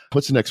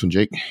 What's the next one,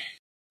 Jake?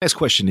 Next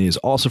question is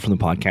also from the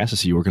podcast. I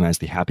see you organize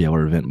the happy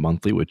hour event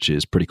monthly, which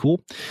is pretty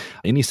cool.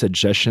 Any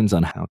suggestions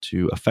on how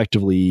to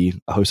effectively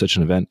host such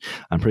an event?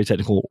 I'm pretty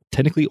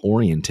technically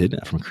oriented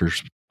from a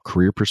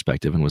career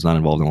perspective and was not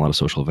involved in a lot of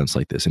social events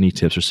like this. Any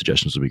tips or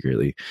suggestions would be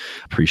greatly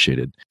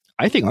appreciated.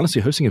 I think,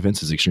 honestly, hosting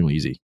events is extremely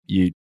easy.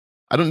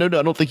 I don't know.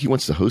 I don't think he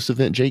wants to host an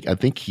event, Jake. I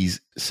think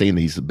he's saying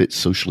that he's a bit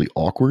socially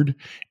awkward,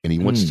 and he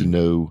wants to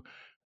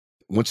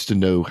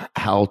know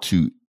how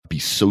to be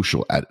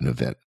social at an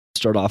event.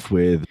 Start off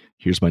with,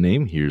 here's my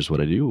name, here's what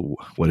I do.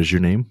 What is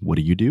your name? What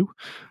do you do?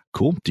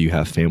 Cool. Do you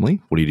have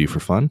family? What do you do for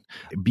fun?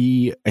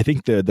 I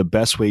think the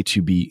best way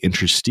to be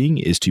interesting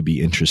is to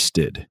be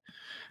interested.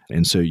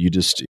 And so you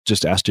just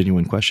ask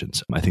genuine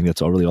questions. I think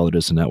that's all there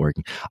is to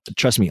networking.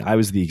 Trust me, I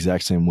was the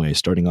exact same way.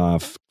 Starting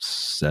off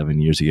 7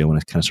 years ago when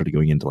I kind of started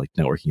going into like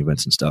networking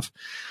events and stuff,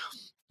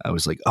 I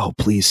was like, oh,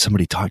 please,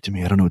 somebody talk to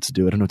me. I don't know what to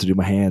do. I don't know what to do with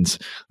my hands.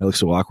 I look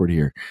so awkward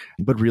here.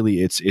 But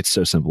really, it's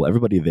so simple.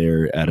 Everybody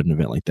there at an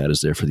event like that is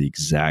there for the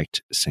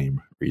exact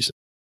same reason.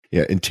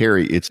 Yeah, and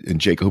Terry,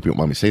 and Jake, I hope you don't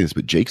mind me saying this,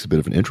 but Jake's a bit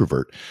of an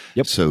introvert.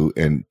 Yep. So,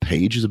 and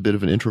Paige is a bit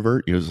of an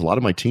introvert. There's a lot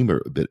of my team are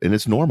a bit, and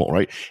it's normal,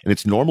 right? And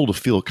it's normal to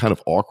feel kind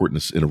of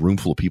awkwardness in a room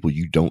full of people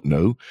you don't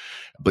know.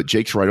 But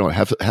Jake's right on.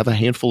 Have a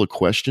handful of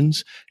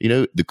questions.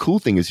 The cool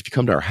thing is if you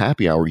come to our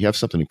happy hour, you have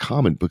something in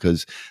common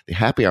because the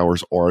happy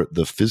hours are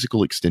the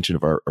physical extension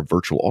of our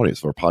virtual audience,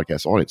 of our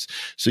podcast audience.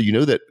 So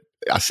that.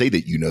 I say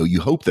that, you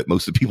hope that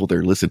most of the people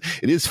there listen.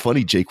 It is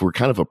funny, Jake. We're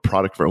kind of a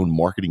product of our own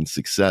marketing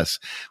success.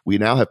 We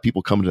now have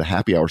people coming to the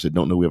happy hours that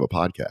don't know we have a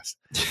podcast,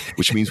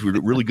 which means we're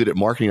really good at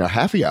marketing our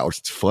happy hours.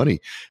 It's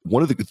funny.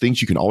 One of the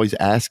things you can always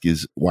ask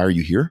is, why are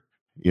you here?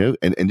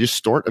 And just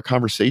start a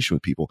conversation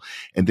with people.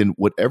 And then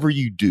whatever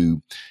you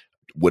do,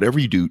 whatever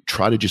you do,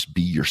 try to just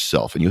be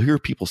yourself. And you'll hear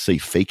people say,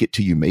 fake it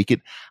till you make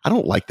it. I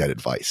don't like that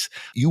advice.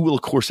 You will,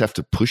 of course, have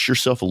to push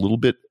yourself a little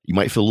bit. You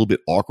might feel a little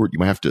bit awkward. You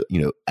might have to,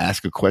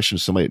 ask a question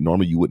to somebody that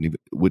normally you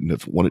wouldn't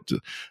have wanted to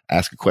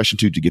ask a question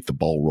to get the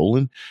ball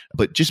rolling.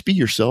 But just be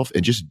yourself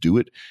and just do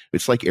it.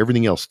 It's like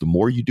everything else. The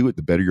more you do it,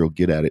 the better you'll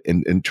get at it.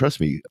 And trust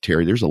me,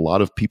 Terry, there's a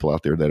lot of people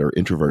out there that are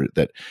introverted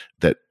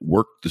that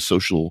work the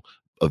social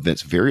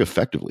events very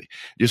effectively.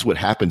 Just what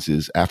happens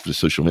is after the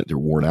social event, they're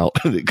worn out.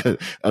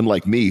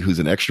 Unlike me, who's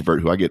an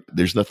extrovert,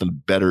 there's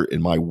nothing better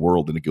in my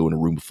world than to go in a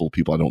room full of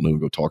people I don't know and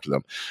go talk to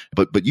them.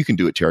 But you can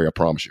do it, Terry. I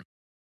promise you.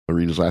 I'll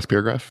read his last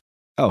paragraph.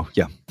 Oh,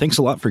 yeah. Thanks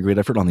a lot for great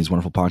effort on these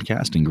wonderful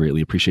podcasts, and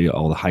greatly appreciate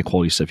all the high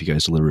quality stuff you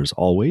guys deliver as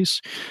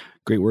always.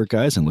 Great work,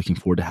 guys, and looking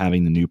forward to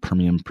having the new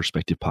Premium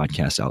Perspective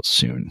podcast out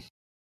soon.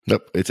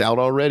 Nope, it's out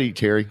already,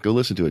 Terry. Go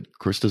listen to it.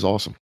 Krista's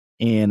awesome.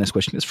 And this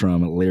question is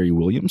from Larry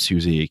Williams,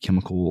 who's a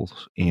chemical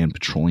and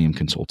petroleum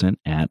consultant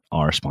at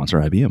our sponsor,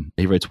 IBM.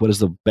 He writes, what is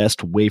the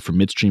best way for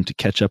midstream to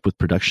catch up with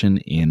production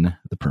in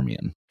the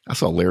Permian? I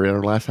saw Larry at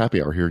our last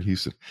happy hour here in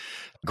Houston.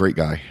 Great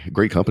guy,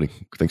 great company.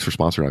 Thanks for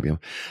sponsoring IBM.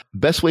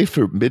 Best way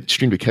for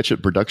midstream to catch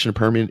up production in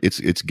Permian,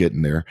 it's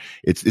getting there.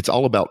 It's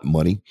all about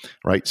money,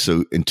 right?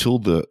 So until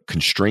the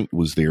constraint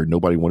was there,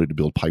 nobody wanted to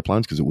build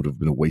pipelines because it would have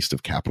been a waste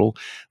of capital.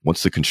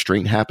 Once the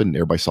constraint happened,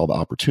 everybody saw the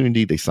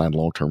opportunity. They signed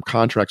long-term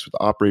contracts with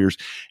the operators,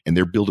 and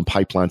they're building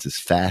pipelines as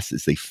fast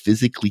as they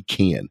physically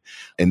can.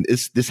 And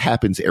this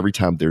happens every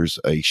time there's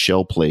a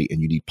shale play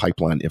and you need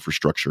pipeline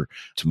infrastructure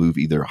to move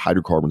either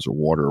hydrocarbons or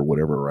water or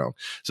whatever around.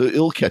 So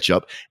it'll catch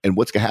up. And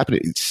what's going to happen?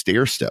 It's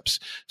stair steps.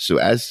 So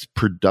as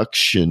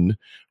production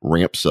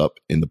ramps up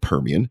in the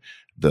Permian,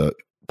 the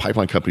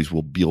pipeline companies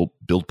will build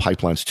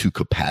pipelines to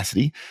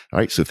capacity. All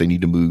right. So if they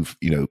need to move,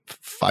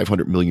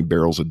 500 million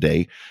barrels a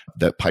day,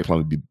 those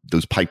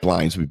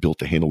pipelines would be built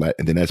to handle that.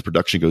 And then as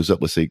production goes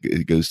up, let's say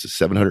it goes to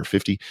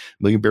 750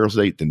 million barrels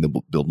a day, then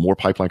they'll build more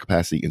pipeline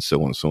capacity and so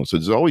on and so on. So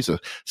there's always a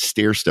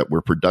stair step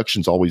where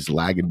production's always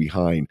lagging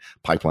behind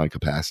pipeline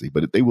capacity,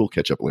 but they will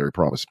catch up, Larry, I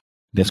promise.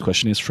 Next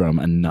question is from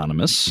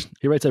Anonymous.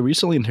 He writes, I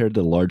recently inherited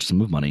a large sum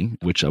of money,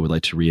 which I would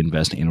like to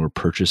reinvest and or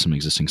purchase some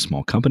existing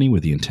small company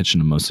with the intention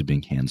of mostly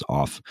being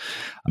hands-off.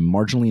 I'm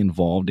marginally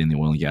involved in the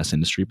oil and gas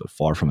industry, but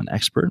far from an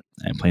expert.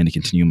 I plan to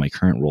continue my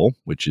current role,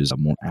 which is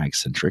more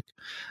ag-centric,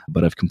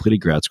 but I've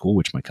completed grad school,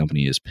 which my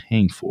company is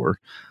paying for.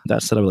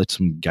 That said, I would like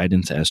some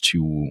guidance as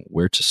to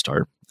where to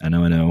start. I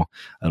know,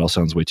 that all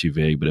sounds way too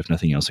vague, but if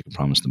nothing else, I can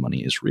promise the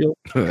money is real.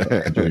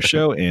 Enjoy your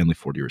show and look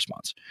forward to your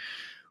response.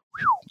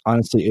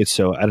 Honestly, I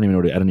don't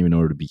even know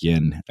where to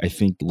begin. I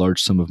think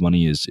large sum of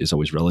money is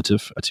always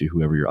relative to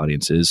whoever your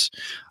audience is.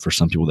 For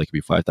some people, that could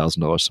be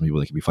 $5,000. Some people,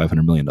 that could be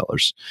 $500 million.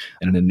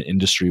 And in an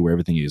industry where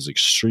everything is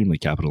extremely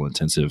capital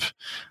intensive,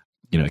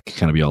 it can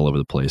kind of be all over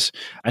the place.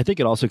 I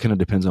think it also kind of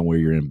depends on where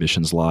your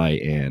ambitions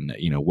lie and,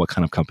 what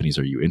kind of companies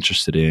are you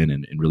interested in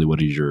and really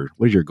what is your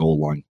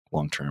goal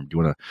long term? Do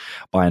you want to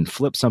buy and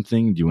flip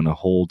something? Do you want to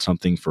hold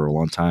something for a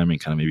long time and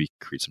kind of maybe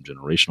create some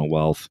generational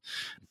wealth?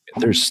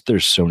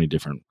 There's so many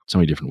different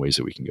ways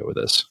that we can go with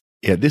this.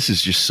 Yeah, this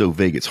is just so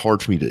vague. It's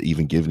hard for me to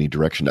even give any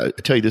direction. I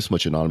tell you this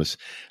much, Anonymous.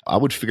 I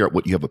would figure out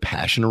what you have a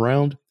passion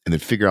around and then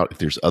figure out if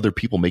there's other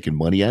people making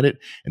money at it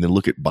and then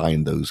look at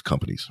buying those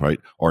companies, right?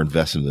 Or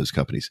invest in those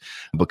companies.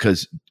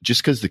 Because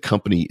just because the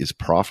company is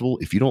profitable,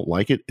 if you don't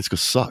like it, it's going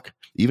to suck.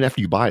 Even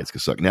after you buy it, it's going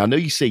to suck. Now, I know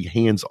you say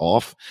hands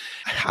off.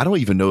 I don't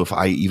even know if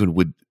I even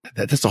would.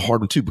 That's a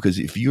hard one too, because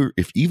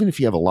even if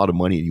you have a lot of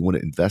money and you want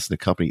to invest in a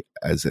company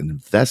as an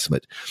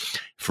investment,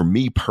 for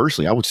me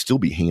personally, I would still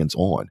be hands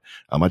on.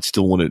 I'd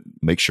still want to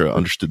make sure I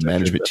understood the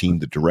management team,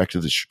 the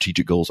directive, the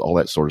strategic goals, all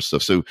that sort of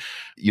stuff. So,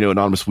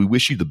 Anonymous, we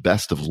wish you the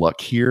best of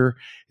luck here.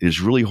 It is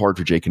really hard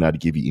for Jake and I to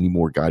give you any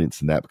more guidance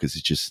than that because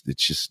it's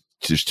just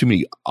there's too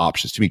many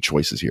options, too many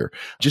choices here.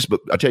 But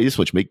I'll tell you this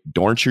much, make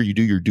darn sure you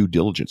do your due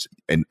diligence.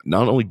 And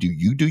not only do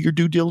you do your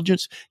due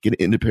diligence, get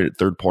an independent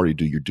third party to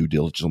do your due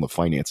diligence on the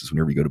finances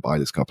whenever you go to buy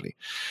this company.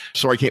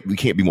 Sorry, we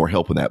can't be more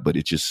help in that, but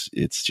it's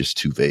just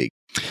too vague.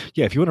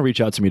 Yeah, if you want to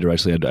reach out to me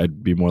directly,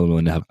 I'd be more than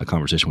willing to have a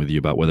conversation with you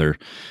about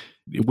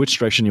which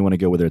direction you want to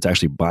go, whether it's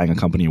actually buying a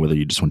company or whether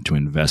you just want to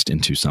invest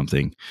into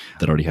something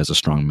that already has a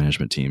strong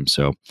management team.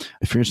 So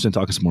if you're interested in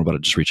talking some more about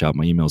it, just reach out.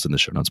 My email is in the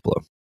show notes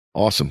below.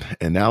 Awesome.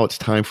 And now it's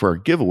time for our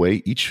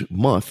giveaway. Each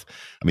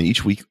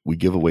week, we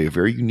give away a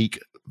very unique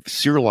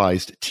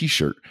serialized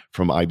t-shirt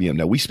from IBM.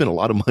 Now, we spent a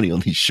lot of money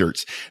on these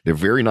shirts. They're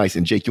very nice.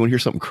 And Jake, you want to hear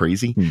something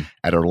crazy?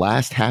 At our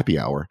last happy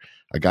hour,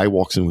 a guy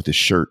walks in with his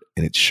shirt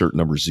and it's shirt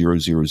number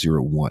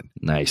 0001.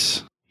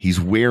 Nice. He's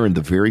wearing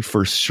the very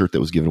first shirt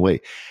that was given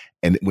away.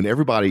 And when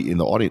everybody in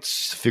the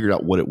audience figured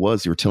out what it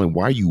was, they were telling him,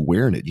 why are you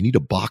wearing it? You need to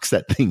box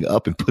that thing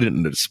up and put it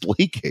in a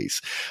display case.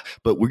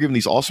 But we're giving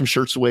these awesome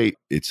shirts away.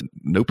 It's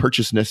no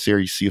purchase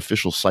necessary. See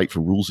official site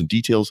for rules and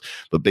details.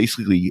 But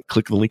basically,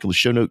 click the link in the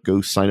show note,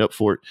 go sign up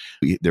for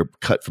it. They're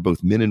cut for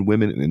both men and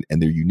women, and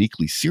they're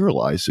uniquely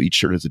serialized. So each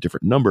shirt has a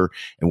different number.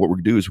 And what we're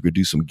going to do is we're going to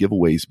do some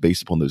giveaways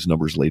based upon those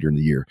numbers later in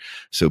the year.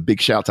 So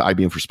big shout out to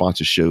IBM for sponsoring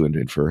the show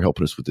and for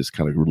helping us with this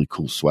kind of really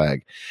cool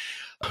swag.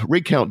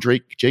 Rig count,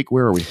 Jake,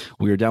 where are we?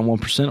 We are down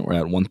 1%. We're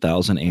at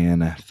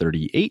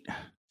 1,038.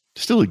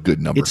 Still a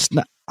good number. It's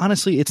not,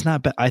 honestly, it's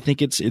not bad. I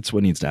think it's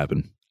what needs to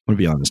happen. I'm going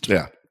to be honest.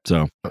 Yeah.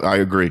 So I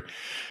agree.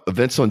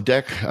 Events on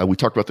deck. We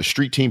talked about the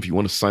street team. If you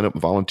want to sign up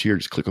and volunteer,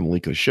 just click on the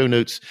link in the show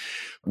notes.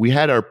 We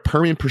had our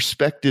Permian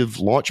Perspective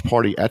launch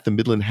party at the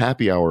Midland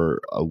Happy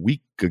Hour a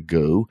week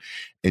ago.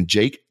 And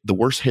Jake, the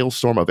worst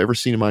hailstorm I've ever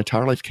seen in my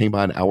entire life came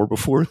by an hour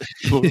before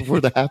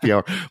the happy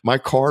hour. My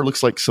car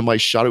looks like somebody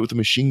shot it with a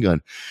machine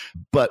gun.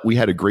 But we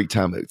had a great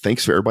time.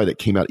 Thanks for everybody that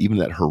came out, even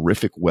that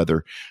horrific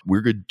weather.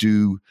 We're going to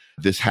do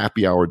this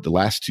happy hour the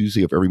last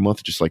Tuesday of every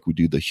month, just like we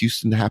do the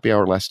Houston happy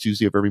hour last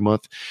Tuesday of every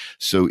month.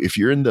 So if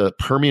you're in the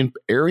Permian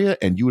area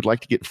and you would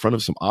like to get in front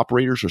of some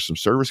operators or some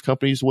service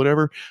companies,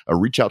 whatever,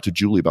 reach out to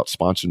Julie about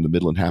sponsoring the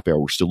Midland happy hour.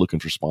 We're still looking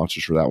for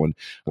sponsors for that one.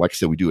 Like I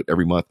said, we do it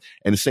every month.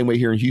 And the same way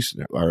here in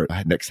Houston, our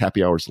next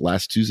happy hour is the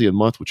last Tuesday of the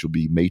month, which will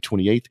be May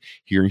 28th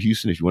here in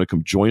Houston. If you want to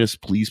come join us,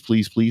 please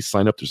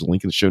sign up. There's a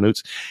link in the show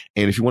notes.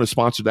 And if you want to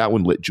sponsor that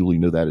one, let Julie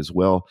know that as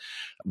well.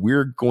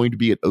 We're going to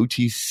be at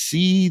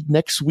OTC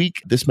next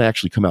week. This may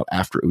actually come out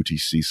after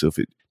OTC. So if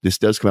this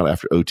does come out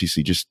after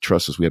OTC, just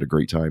trust us. We had a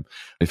great time.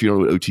 If you don't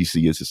know what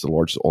OTC is, it's the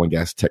largest oil and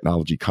gas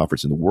technology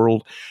conference in the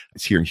world.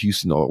 It's here in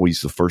Houston,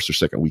 always the first or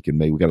second week in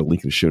May. We got a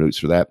link in the show notes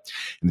for that.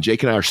 And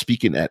Jake and I are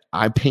speaking at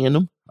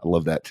IPANM. I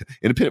love that.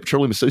 Independent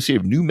Petroleum Association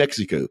of New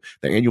Mexico.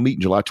 Their annual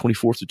meeting July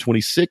 24th to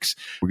 26th.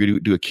 We're going to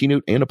do a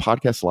keynote and a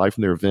podcast live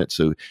from their event.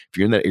 So if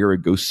you're in that area,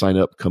 go sign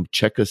up. Come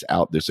check us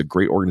out. There's a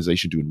great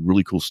organization doing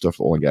really cool stuff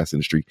for the oil and gas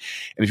industry.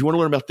 And if you want to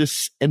learn about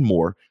this and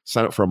more,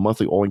 sign up for our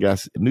monthly oil and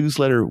gas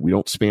newsletter. We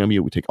don't spam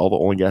you. We take all the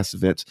oil and gas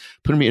events,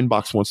 put them in your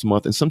inbox once a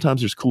month. And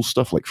sometimes there's cool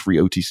stuff like free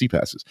OTC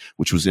passes,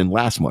 which was in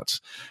last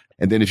month's.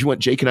 And then if you want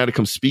Jake and I to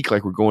come speak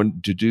like we're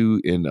going to do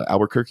in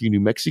Albuquerque,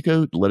 New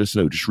Mexico, let us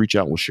know. Just reach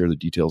out and we'll share the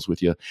details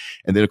with you.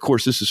 And then, of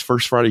course, this is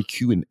First Friday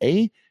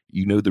Q&A.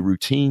 You know the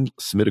routine.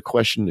 Submit a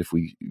question. If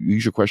we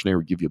use your questionnaire,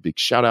 we'll give you a big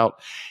shout out.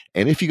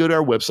 And if you go to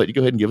our website, you go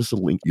ahead and give us a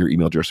link, your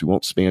email address. We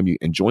won't spam you,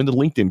 and join the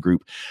LinkedIn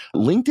group.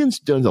 LinkedIn's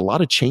done a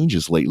lot of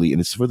changes lately,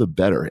 and it's for the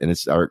better. And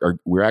it's our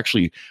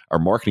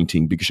marketing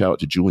team. Big shout out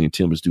to Julie and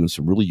Tim is doing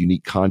some really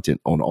unique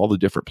content on all the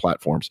different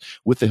platforms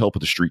with the help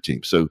of the street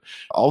team. So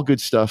all good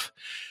stuff.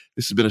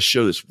 This has been a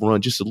show that's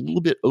run just a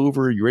little bit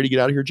over. You ready to get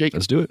out of here, Jake?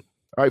 Let's do it.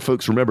 All right,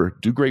 folks, remember,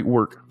 do great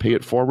work, pay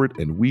it forward,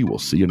 and we will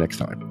see you next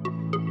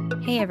time.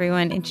 Hey,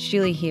 everyone. It's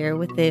Julie here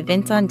with the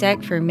events on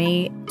deck for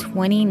May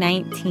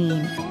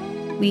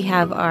 2019. We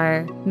have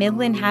our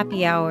Midland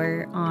Happy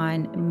Hour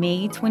on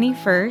May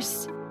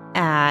 21st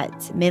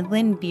at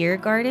Midland Beer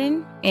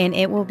Garden, and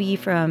it will be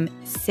from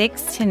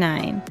 6 to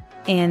 9.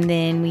 And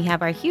then we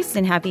have our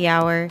Houston Happy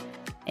Hour,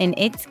 and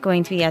it's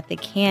going to be at the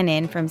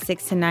Cannon from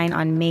 6 to 9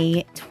 on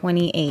May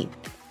 28th.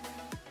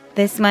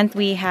 This month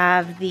we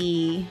have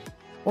the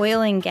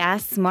Oil and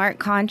Gas Smart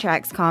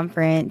Contracts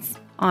Conference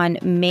on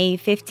May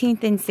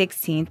 15th and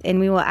 16th, and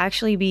we will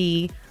actually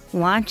be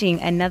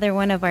launching another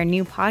one of our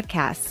new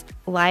podcasts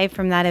live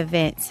from that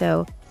event.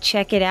 So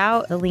check it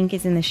out. The link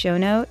is in the show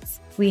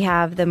notes. We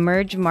have the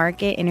Merge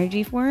Market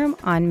Energy Forum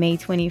on May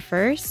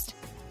 21st.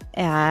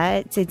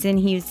 It's in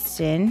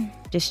Houston.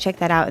 Just check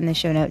that out in the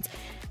show notes.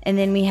 And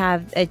then we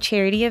have a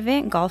charity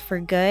event, Golf for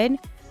Good.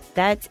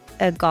 That's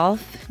a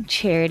golf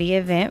charity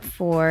event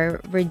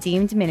for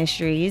Redeemed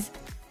Ministries.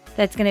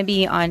 That's going to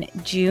be on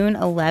June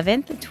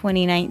 11th,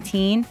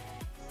 2019.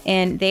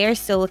 And they are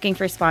still looking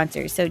for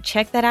sponsors. So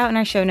check that out in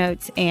our show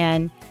notes.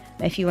 And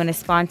if you want to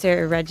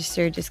sponsor or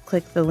register, just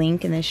click the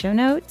link in the show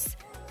notes.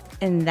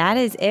 And that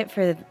is it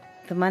for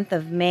the month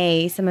of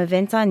May. Some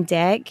events on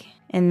deck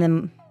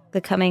in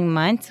the coming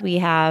months. We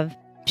have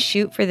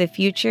Shoot for the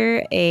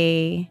Future,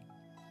 a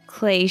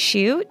clay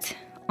shoot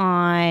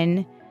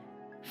on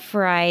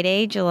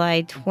Friday,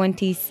 July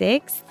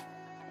 26th.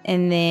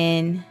 And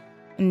then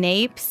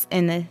NAPES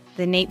and the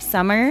NAPES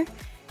Summer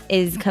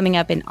is coming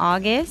up in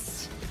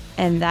August.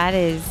 And that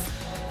is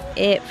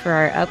it for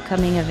our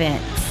upcoming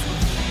events.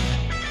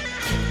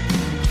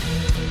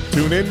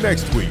 Tune in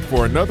next week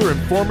for another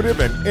informative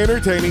and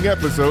entertaining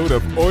episode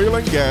of Oil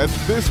and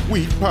Gas This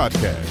Week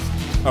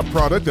podcast, a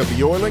product of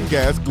the Oil and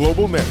Gas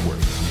Global Network.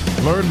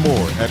 Learn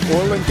more at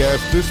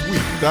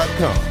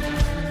oilandgasthisweek.com.